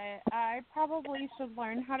opposite. I probably should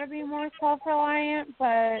learn how to be more self-reliant,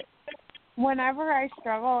 but whenever I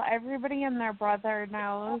struggle, everybody and their brother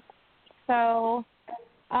knows. So,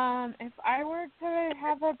 if I were to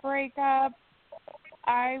have a breakup,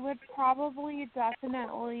 I would probably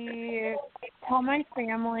definitely tell my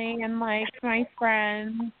family and, like, my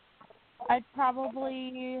friends. I'd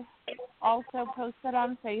probably also post it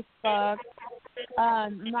on Facebook.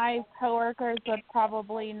 My coworkers would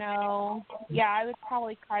probably know. Yeah, I would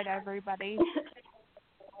probably cry to everybody.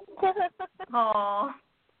 Aw.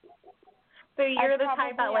 So you're the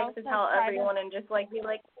type that likes to tell everyone and just, like, be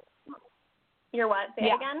like, you're what? Say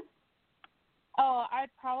it again? Oh, I'd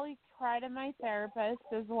probably cry to my therapist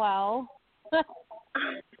as well.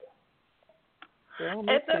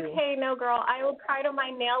 It's okay, no, girl. I will cry to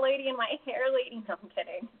my nail lady and my hair lady. No, I'm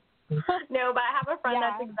kidding. No, but I have a friend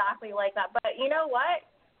that's exactly like that. But you know what?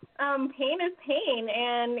 Pain is pain,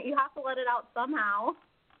 and you have to let it out somehow.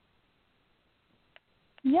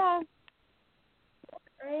 Yeah.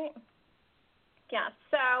 right? Yeah.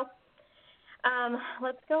 So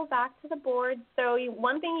let's go back to the board. So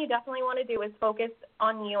one thing you definitely want to do is focus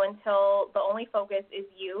on you until the only focus is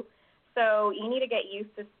you. So you need to get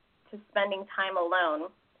used to spending time alone.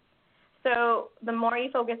 So the more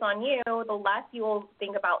you focus on you, the less you will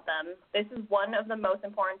think about them. This is one of the most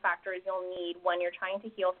important factors you'll need when you're trying to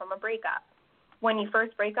heal from a breakup. When you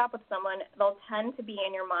first break up with someone, they'll tend to be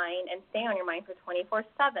in your mind and stay on your mind for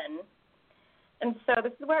 24/7. And so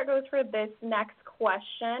this is where it goes for this next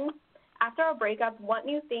question. After a breakup, what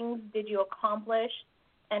new things did you accomplish,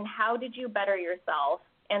 and how did you better yourself?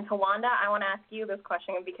 And Tawanda, I want to ask you this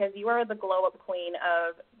question because you are the glow-up queen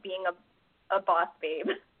of being a boss babe.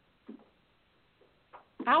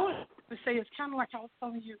 I would say it's kind of like I was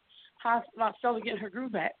telling you how Stella getting her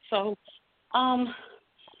groove back. So,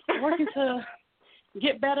 working to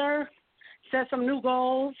get better, set some new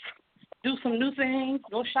goals, do some new things,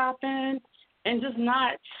 go shopping, and just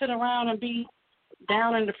not sit around and be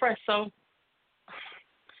down and depressed. So,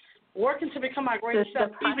 working to become my greatest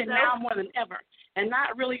self, even now more than ever, and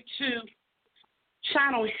not really to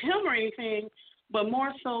shine on him or anything, but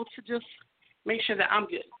more so to just make sure that I'm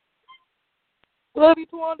good. Love you,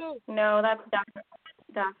 Tawanda. No, that's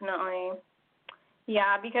definitely.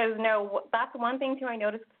 Yeah, because that's one thing too. I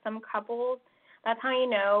noticed with some couples, that's how you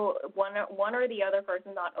know one or the other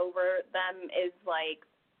person's not over them is like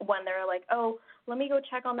when they're like, oh, let me go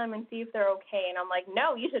check on them and see if they're okay. And I'm like,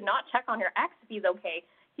 no, you should not check on your ex if he's okay.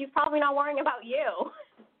 He's probably not worrying about you.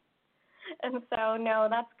 And so, no,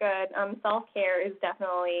 that's good. Self-care is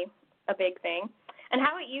definitely a big thing. And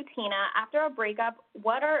how about you, Tina? After a breakup,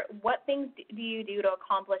 what things do you do to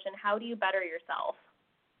accomplish, and how do you better yourself?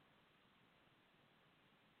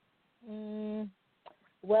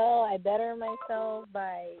 Well, I better myself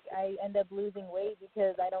I end up losing weight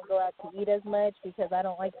because I don't go out to eat as much because I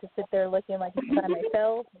don't like to sit there looking like it's by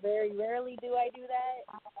myself. Very rarely do I do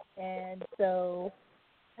that. And so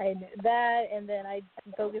and then I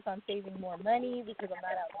focus on saving more money because I'm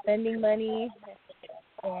not out spending money.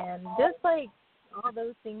 And just like all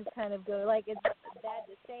those things kind of go, like, it's bad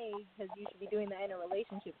to say because you should be doing that in a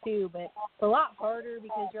relationship too, but it's a lot harder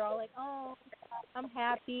because you're all like, oh, I'm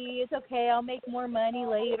happy, it's okay, I'll make more money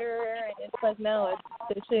later, and it's like, no,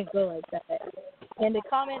 it shouldn't go like that. And to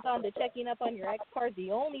comment on the checking up on your ex part,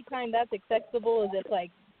 the only time that's acceptable is if,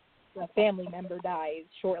 like, a family member dies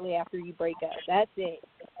shortly after you break up. That's it.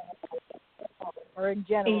 Or in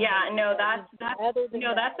general. Yeah, no, that's a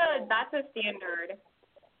standard.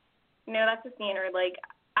 No, that's a standard. Like,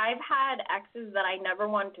 I've had exes that I never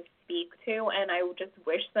wanted to speak to, and I just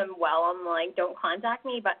wish them well. I'm like, don't contact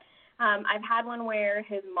me. But I've had one where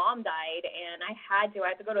his mom died, and I had to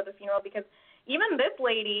go to the funeral because even this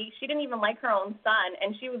lady, she didn't even like her own son,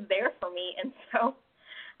 and she was there for me. And so,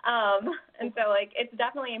 like, it's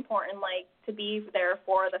definitely important, like, to be there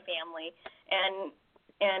for the family and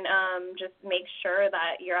just make sure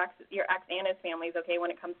that your ex and his family is okay when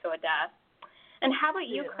it comes to a death. And how about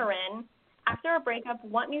you, Corinne? After a breakup,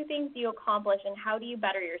 what new things do you accomplish, and how do you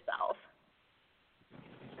better yourself?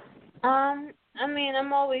 I mean,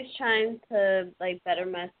 I'm always trying to, like, better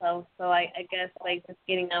myself. So I guess, like, just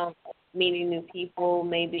getting out, meeting new people,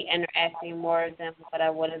 maybe interacting more than what I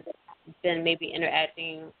would have been maybe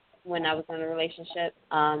interacting when I was in a relationship.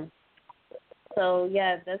 So,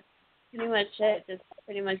 yeah, that's pretty much it. Just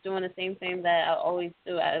pretty much doing the same thing that I always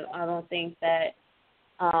do. I don't think that,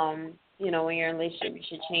 when you're in a relationship, you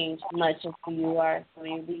should change much of who you are. So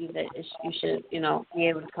when you leave, that you should, be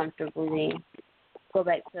able to comfortably go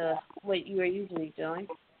back to what you are usually doing.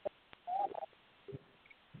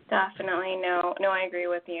 Definitely. No, I agree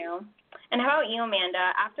with you. And how about you,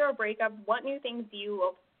 Amanda? After a breakup, what new things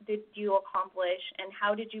did you accomplish, and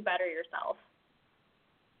how did you better yourself?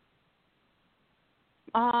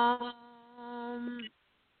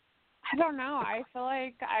 I don't know. I feel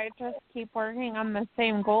like I just keep working on the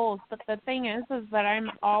same goals. But the thing is that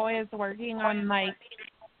I'm always working on, like,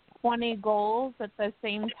 20 goals at the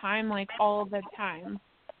same time, like, all the time.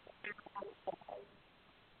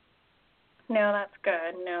 No, that's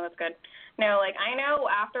good. No, like, I know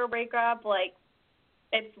after a breakup, like,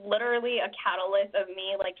 it's literally a catalyst of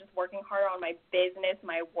me, like, just working harder on my business,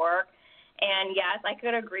 my work. And, yes, I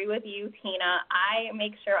could agree with you, Tina. I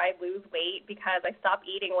make sure I lose weight because I stop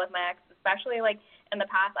eating with my ex, especially, like, in the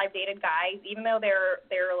past I've dated guys, even though they're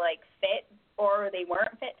like, fit or they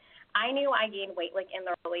weren't fit, I knew I gained weight, like, in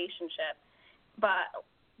the relationship. But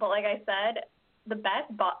like I said, the best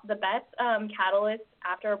catalyst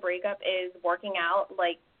after a breakup is working out.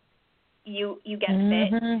 Like, you get fit,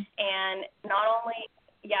 and not only,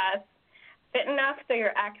 yes, fit enough so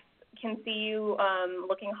your ex can see you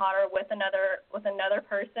looking hotter with another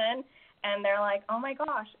person, and they're like, oh my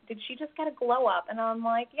gosh, did she just get a glow up? And I'm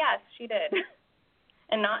like, yes, she did.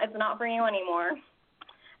 And it's not for you anymore.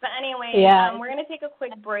 But anyway, we're gonna take a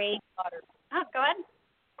quick break. Oh, go ahead.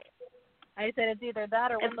 I said it's either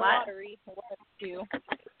that or win the lottery. One of the two.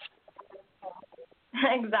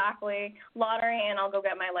 Exactly, lottery, and I'll go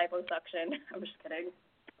get my liposuction. I'm just kidding.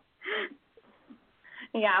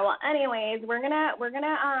 Yeah. Well, anyways, we're gonna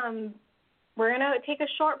take a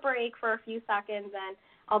short break for a few seconds, and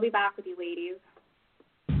I'll be back with you, ladies.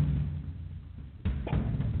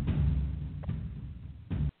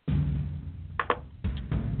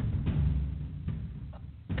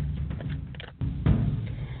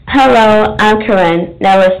 Hello, I'm Corinne.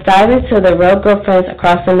 Now let's dive into the Real Girlfriends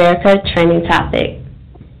Across America trending topic.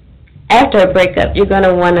 After a breakup, you're going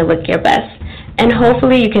to want to look your best. And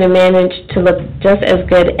hopefully you can manage to look just as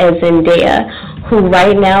good as Zendaya, who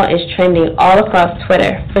right now is trending all across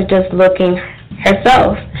Twitter for just looking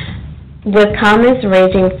herself, with comments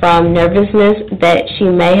ranging from nervousness that she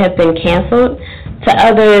may have been canceled to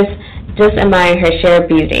others just admiring her sheer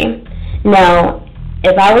beauty. Now,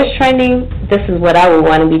 if I was trending, this is what I would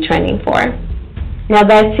want to be trending for. Now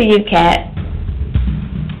back to you, Kat.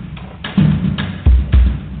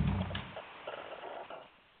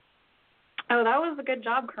 Oh, that was a good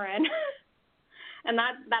job, Corinne. And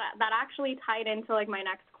that actually tied into like my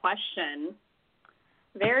next question.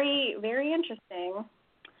 Very, very interesting.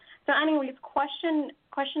 So anyways, question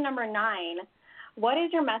number 9. What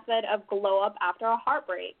is your method of glow up after a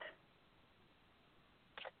heartbreak?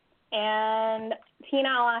 And Tina,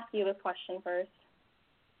 I'll ask you this question first.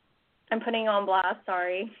 I'm putting you on blast,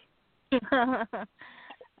 sorry.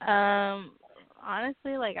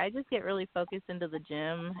 Honestly, like, I just get really focused into the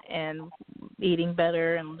gym and eating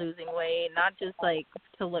better and losing weight, not just like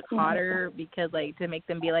to look hotter because like to make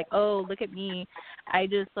them be like, oh, look at me. I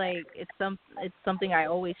just like it's something I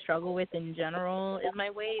always struggle with in general is my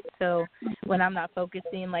weight. So when I'm not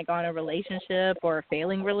focusing like on a relationship or a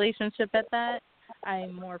failing relationship at that,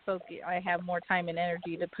 I'm more focused. I have more time and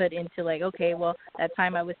energy to put into like, okay, well, that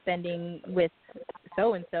time I was spending with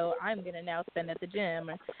so-and-so, I'm going to now spend at the gym.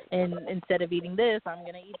 And instead of eating this, I'm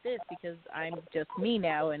going to eat this because I'm just me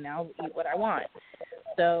now and I'll eat what I want.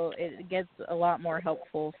 So it gets a lot more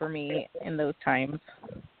helpful for me in those times.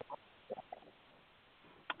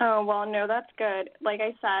 Oh, well, no, that's good. Like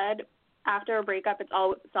I said, after a breakup, it's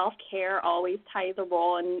all self-care always plays a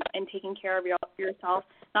role in taking care of yourself.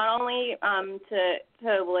 Not only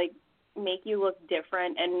to like make you look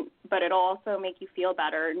different, but it'll also make you feel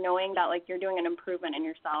better, knowing that like you're doing an improvement in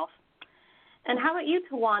yourself. And how about you,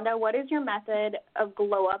 Tawanda? What is your method of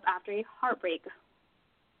glow up after a heartbreak?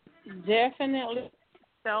 Definitely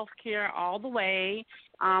self-care all the way.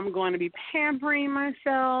 I'm going to be pampering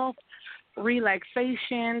myself,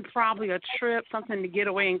 relaxation, probably a trip, something to get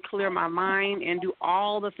away and clear my mind and do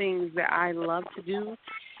all the things that I love to do.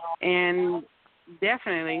 And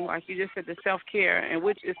definitely, like you just said, the self-care, and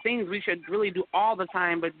which is things we should really do all the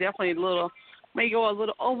time, but definitely may go a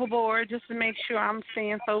little overboard just to make sure I'm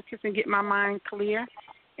staying focused and getting my mind clear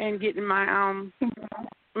and getting my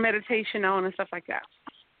meditation on and stuff like that.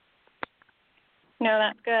 No,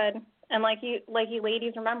 that's good. And like you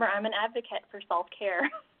ladies, remember, I'm an advocate for self-care.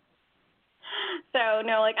 So,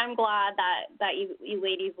 no, like I'm glad that you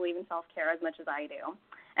ladies believe in self-care as much as I do.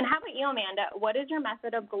 And how about you, Amanda? What is your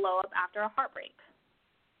method of glow up after a heartbreak?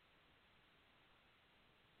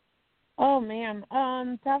 Oh man,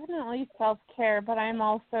 definitely self-care, but I'm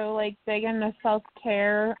also like big into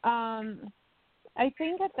self-care. I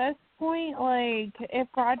think at this point, like if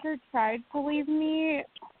Roger tried to leave me,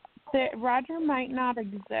 Roger might not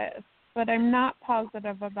exist, but I'm not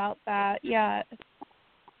positive about that yet.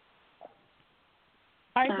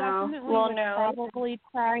 I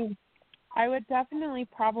would definitely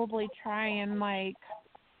probably try and like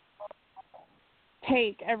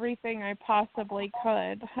take everything I possibly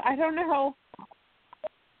could. I don't know.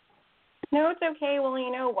 No, it's okay. Well,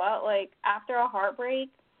 you know what? Like after a heartbreak,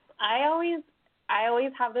 I always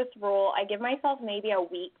have this rule. I give myself maybe a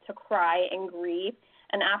week to cry and grieve,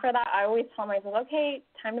 and after that, I always tell myself, okay,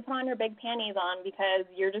 time to put on your big panties on because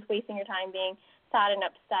you're just wasting your time being sad and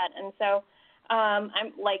upset. And so,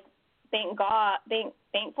 I'm like,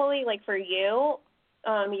 thankfully, like for you,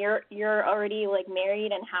 you're already like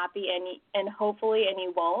married and happy, and hopefully, and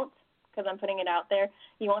you won't, because I'm putting it out there,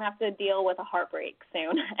 you won't have to deal with a heartbreak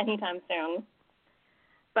soon, anytime soon.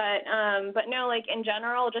 But no, like in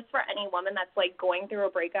general, just for any woman that's like going through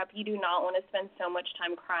a breakup, you do not want to spend so much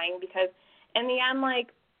time crying because in the end, like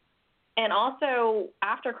And also,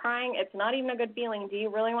 after crying, it's not even a good feeling. Do you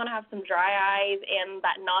really want to have some dry eyes and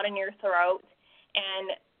that knot in your throat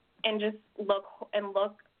and just look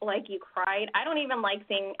like you cried? I don't like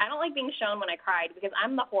being shown when I cried because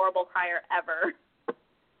I'm the horrible crier ever.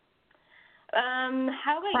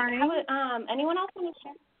 How about anyone else want to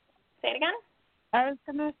share? Say it again? I was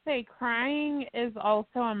going to say crying is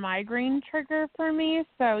also a migraine trigger for me,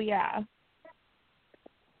 so yeah.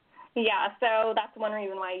 Yeah, so that's one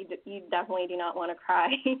reason why you definitely do not want to cry.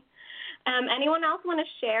 Anyone else want to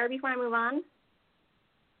share before I move on?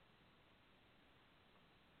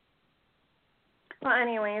 Well,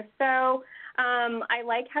 anyways, so I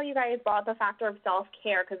like how you guys brought the factor of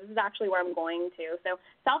self-care because this is actually where I'm going to. So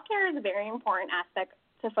self-care is a very important aspect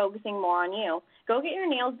to focusing more on you. Go get your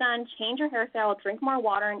nails done, change your hairstyle, drink more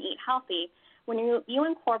water, and eat healthy. When you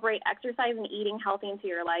incorporate exercise and eating healthy into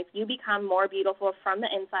your life, you become more beautiful from the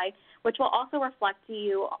inside, which will also reflect to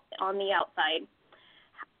you on the outside.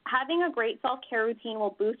 Having a great self-care routine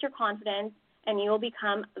will boost your confidence, and you will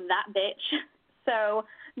become that bitch. So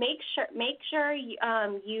make sure you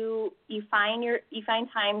find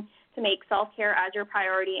time to make self-care as your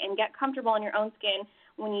priority and get comfortable in your own skin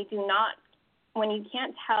when you do not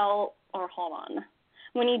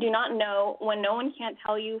know, when no one can't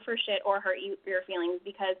tell you for shit or hurt your feelings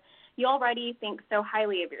because you already think so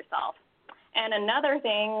highly of yourself. And another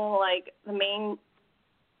thing,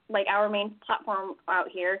 our main platform out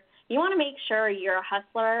here, you want to make sure you're a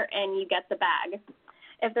hustler and you get the bag.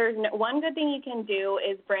 If there's one good thing you can do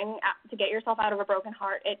is to get yourself out of a broken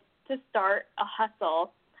heart, it's to start a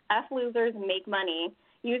hustle. F losers, make money.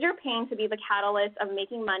 Use your pain to be the catalyst of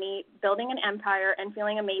making money, building an empire, and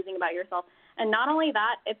feeling amazing about yourself. And not only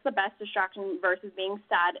that, it's the best distraction versus being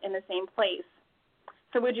sad in the same place.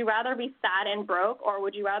 So would you rather be sad and broke, or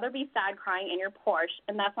would you rather be sad crying in your Porsche?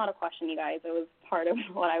 And that's not a question, you guys. It was part of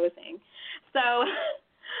what I was saying. So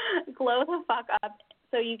glow the fuck up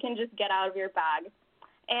so you can just get out of your bag.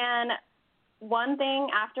 And one thing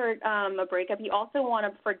after a breakup, you also want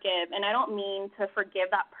to forgive. And I don't mean to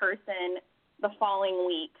forgive that person the following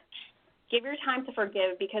week. Give your time to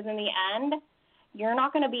forgive because in the end, you're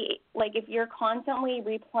not going to be, if you're constantly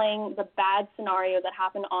replaying the bad scenario that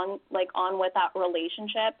happened on with that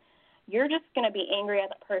relationship, you're just going to be angry at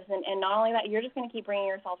that person. And not only that, you're just going to keep bringing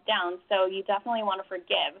yourself down. So you definitely want to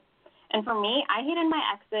forgive. And for me, I hated my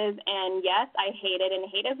exes, and yes, I hated, and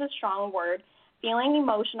hate is a strong word. Feeling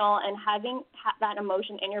emotional and having that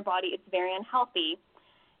emotion in your body, it's very unhealthy.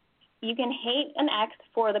 You can hate an ex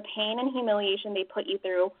for the pain and humiliation they put you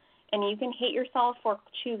through, and you can hate yourself for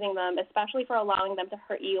choosing them, especially for allowing them to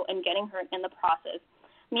hurt you and getting hurt in the process.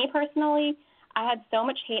 Me personally, I had so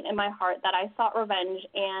much hate in my heart that I sought revenge,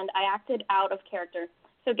 and I acted out of character.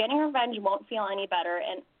 So getting revenge won't feel any better,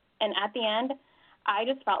 and at the end, I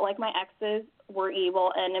just felt like my exes were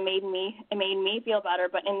evil, and it made me feel better,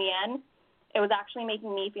 but in the end, it was actually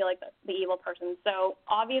making me feel like the evil person. So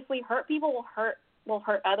obviously, hurt people will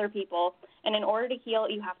hurt other people, and in order to heal,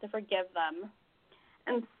 you have to forgive them.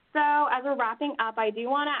 And so as we're wrapping up, I do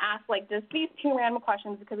want to ask just these two random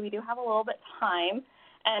questions because we do have a little bit of time.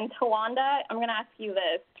 And Tawanda, I'm going to ask you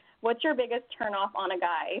this. What's your biggest turnoff on a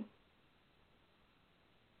guy?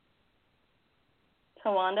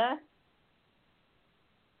 Tawanda?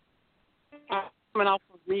 Coming off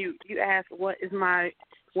of mute, you asked what is my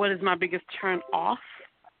biggest turn off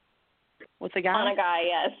with a guy? On a guy,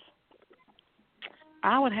 yes.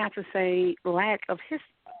 I would have to say lack of his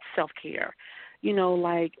self-care.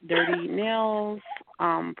 Like dirty nails,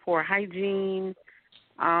 poor hygiene.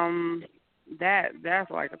 That's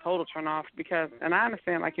like a total turn off because, and I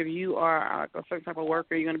understand if you are a certain type of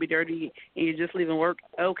worker, you're going to be dirty and you're just leaving work.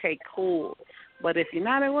 Okay, cool. But if you're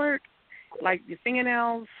not at work, like your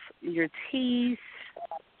fingernails, your teeth,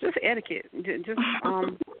 just etiquette, just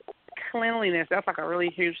cleanliness. That's a really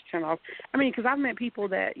huge turn off. I mean, because I've met people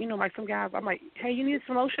that, some guys, I'm like, hey, you need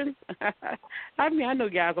some lotion? I know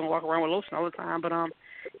guys don't walk around with lotion all the time, but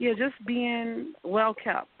just being well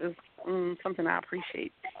kept is something I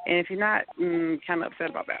appreciate. And if you're not, kind of upset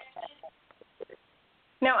about that.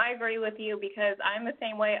 No, I agree with you because I'm the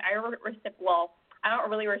same way. I don't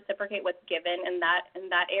really reciprocate what's given in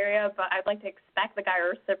that area, but I'd like to expect the guy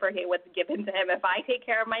to reciprocate what's given to him. If I take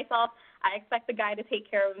care of myself, I expect the guy to take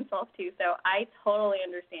care of himself too. So I totally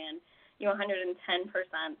understand you 110%.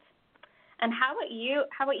 And how about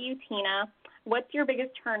you, Tina? What's your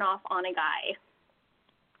biggest turn off on a guy?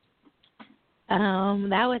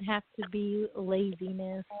 That would have to be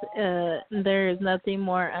laziness. There's nothing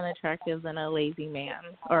more unattractive than a lazy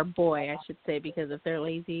man or boy, I should say, because if they're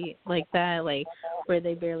lazy like that, where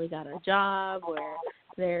they barely got a job, where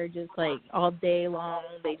they're just like all day long.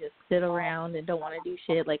 They just sit around and don't want to do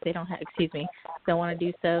shit. Like they don't want to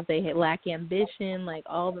do stuff. They lack ambition. Like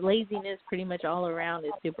all the laziness, pretty much all around,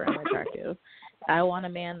 is super unattractive. I want a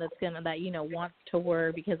man that wants to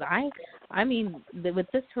work, because with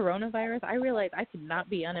this coronavirus, I realized I could not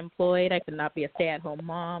be unemployed. I could not be a stay-at-home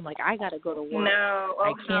mom. Like I got to go to work. No,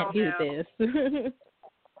 I can't do this.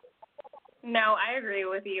 No, I agree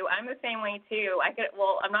with you. I'm the same way too.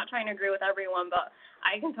 I'm not trying to agree with everyone, but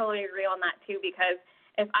I can totally agree on that too, because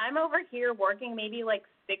if I'm over here working maybe like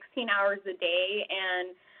 16 hours a day,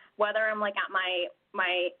 and whether I'm like at my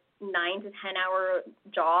 9 to 10 hour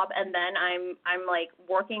job, and then I'm like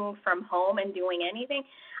working from home and doing anything,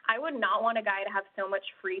 I would not want a guy to have so much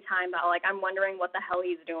free time that like I'm wondering what the hell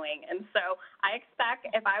he's doing. And so I expect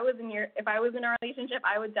if I was in a relationship,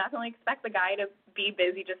 I would definitely expect the guy to be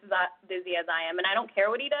busy just as busy as I am. And I don't care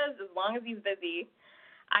what he does as long as he's busy.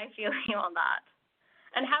 I feel you on that.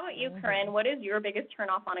 And how about you, Corinne? What is your biggest turn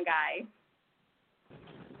off on a guy?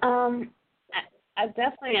 I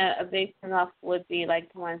definitely a big turn off would be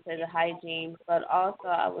like the one said, the hygiene, but also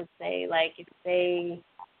I would say like if they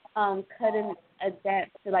couldn't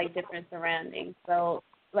adapt to like different surroundings. So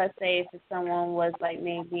let's say if someone was like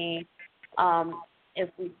maybe if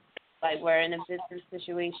we like we're in a business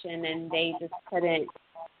situation and they just couldn't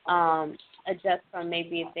adjust from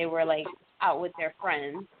maybe if they were like out with their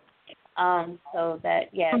friends. So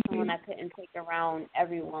that someone that couldn't take around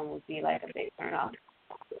everyone would be like a big turn off.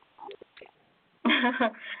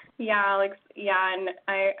 And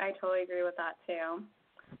I totally agree with that too.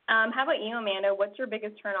 How about you, Amanda? What's your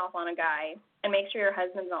biggest turn off on a guy? And make sure your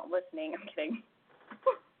husband's not listening. I'm kidding.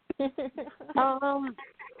 Oh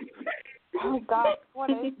gosh,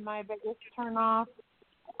 what is my biggest turn off?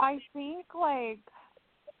 I think like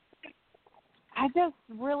I just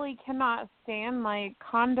really cannot stand like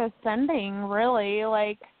condescending, really.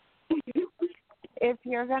 Like if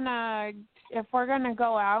we're gonna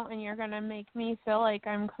go out and you're gonna make me feel like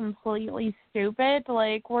I'm completely stupid,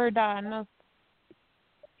 like we're done.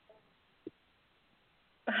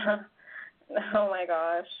 Oh my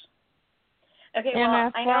gosh. Okay,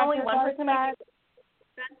 well, I know only one person that.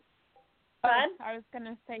 I was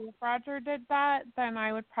gonna say if Roger did that, then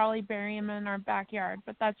I would probably bury him in our backyard,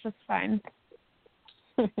 but that's just fine.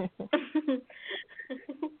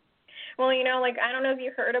 Well, like I don't know if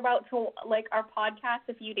you heard about like our podcast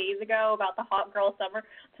a few days ago about the hot girl summer.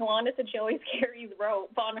 Tawanda said she always carries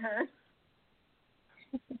rope on her.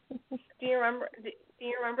 Do you remember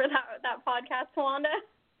that podcast, Tawanda?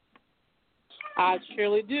 I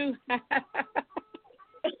surely do.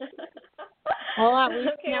 Well, at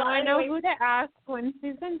least now I know who to ask when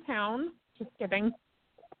she's in town. Just kidding.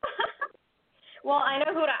 Well, I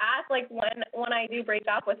know who to ask, like when I do break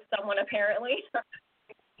up with someone, apparently.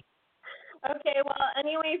 Okay. Well,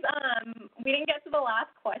 anyways, we didn't get to the last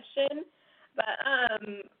question, but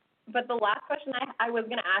the last question I was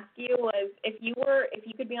gonna ask you was if you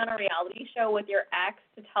could be on a reality show with your ex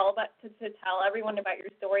to tell everyone about your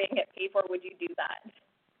story and get paid for, would you do that?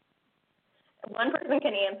 One person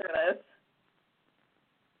can answer this.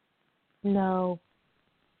 No.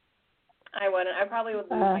 I wouldn't. I probably would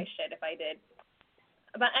lose my shit if I did.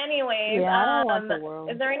 But anyways, I don't want the world.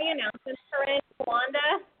 Is there any announcements, Corinne,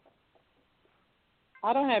 Wanda?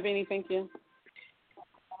 I don't have any, thank you.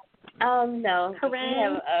 No.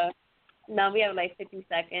 Corinne? We have like 50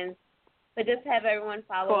 seconds. But just have everyone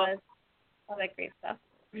follow us. All that great stuff.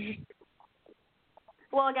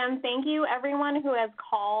 Well, again, thank you, everyone who has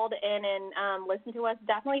called in and listened to us.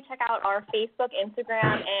 Definitely check out our Facebook,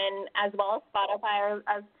 Instagram, and as well as Spotify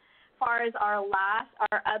as far as our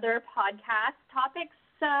other podcast topics.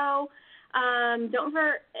 So don't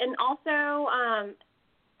forget, and also,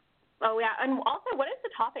 and also, what is the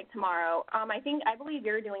topic tomorrow? I believe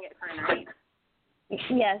you're doing it, Corinne, right?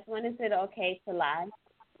 Yes. When is it okay to lie?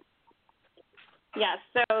 Yes,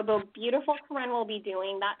 so the beautiful Corinne will be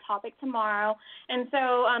doing that topic tomorrow. And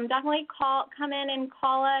so definitely come in and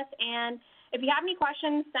call us. And if you have any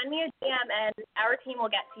questions, send me a DM and our team will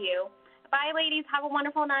get to you. Bye, ladies. Have a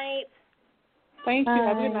wonderful night. Thank you.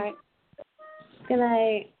 Have a good night. Good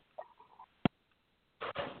night.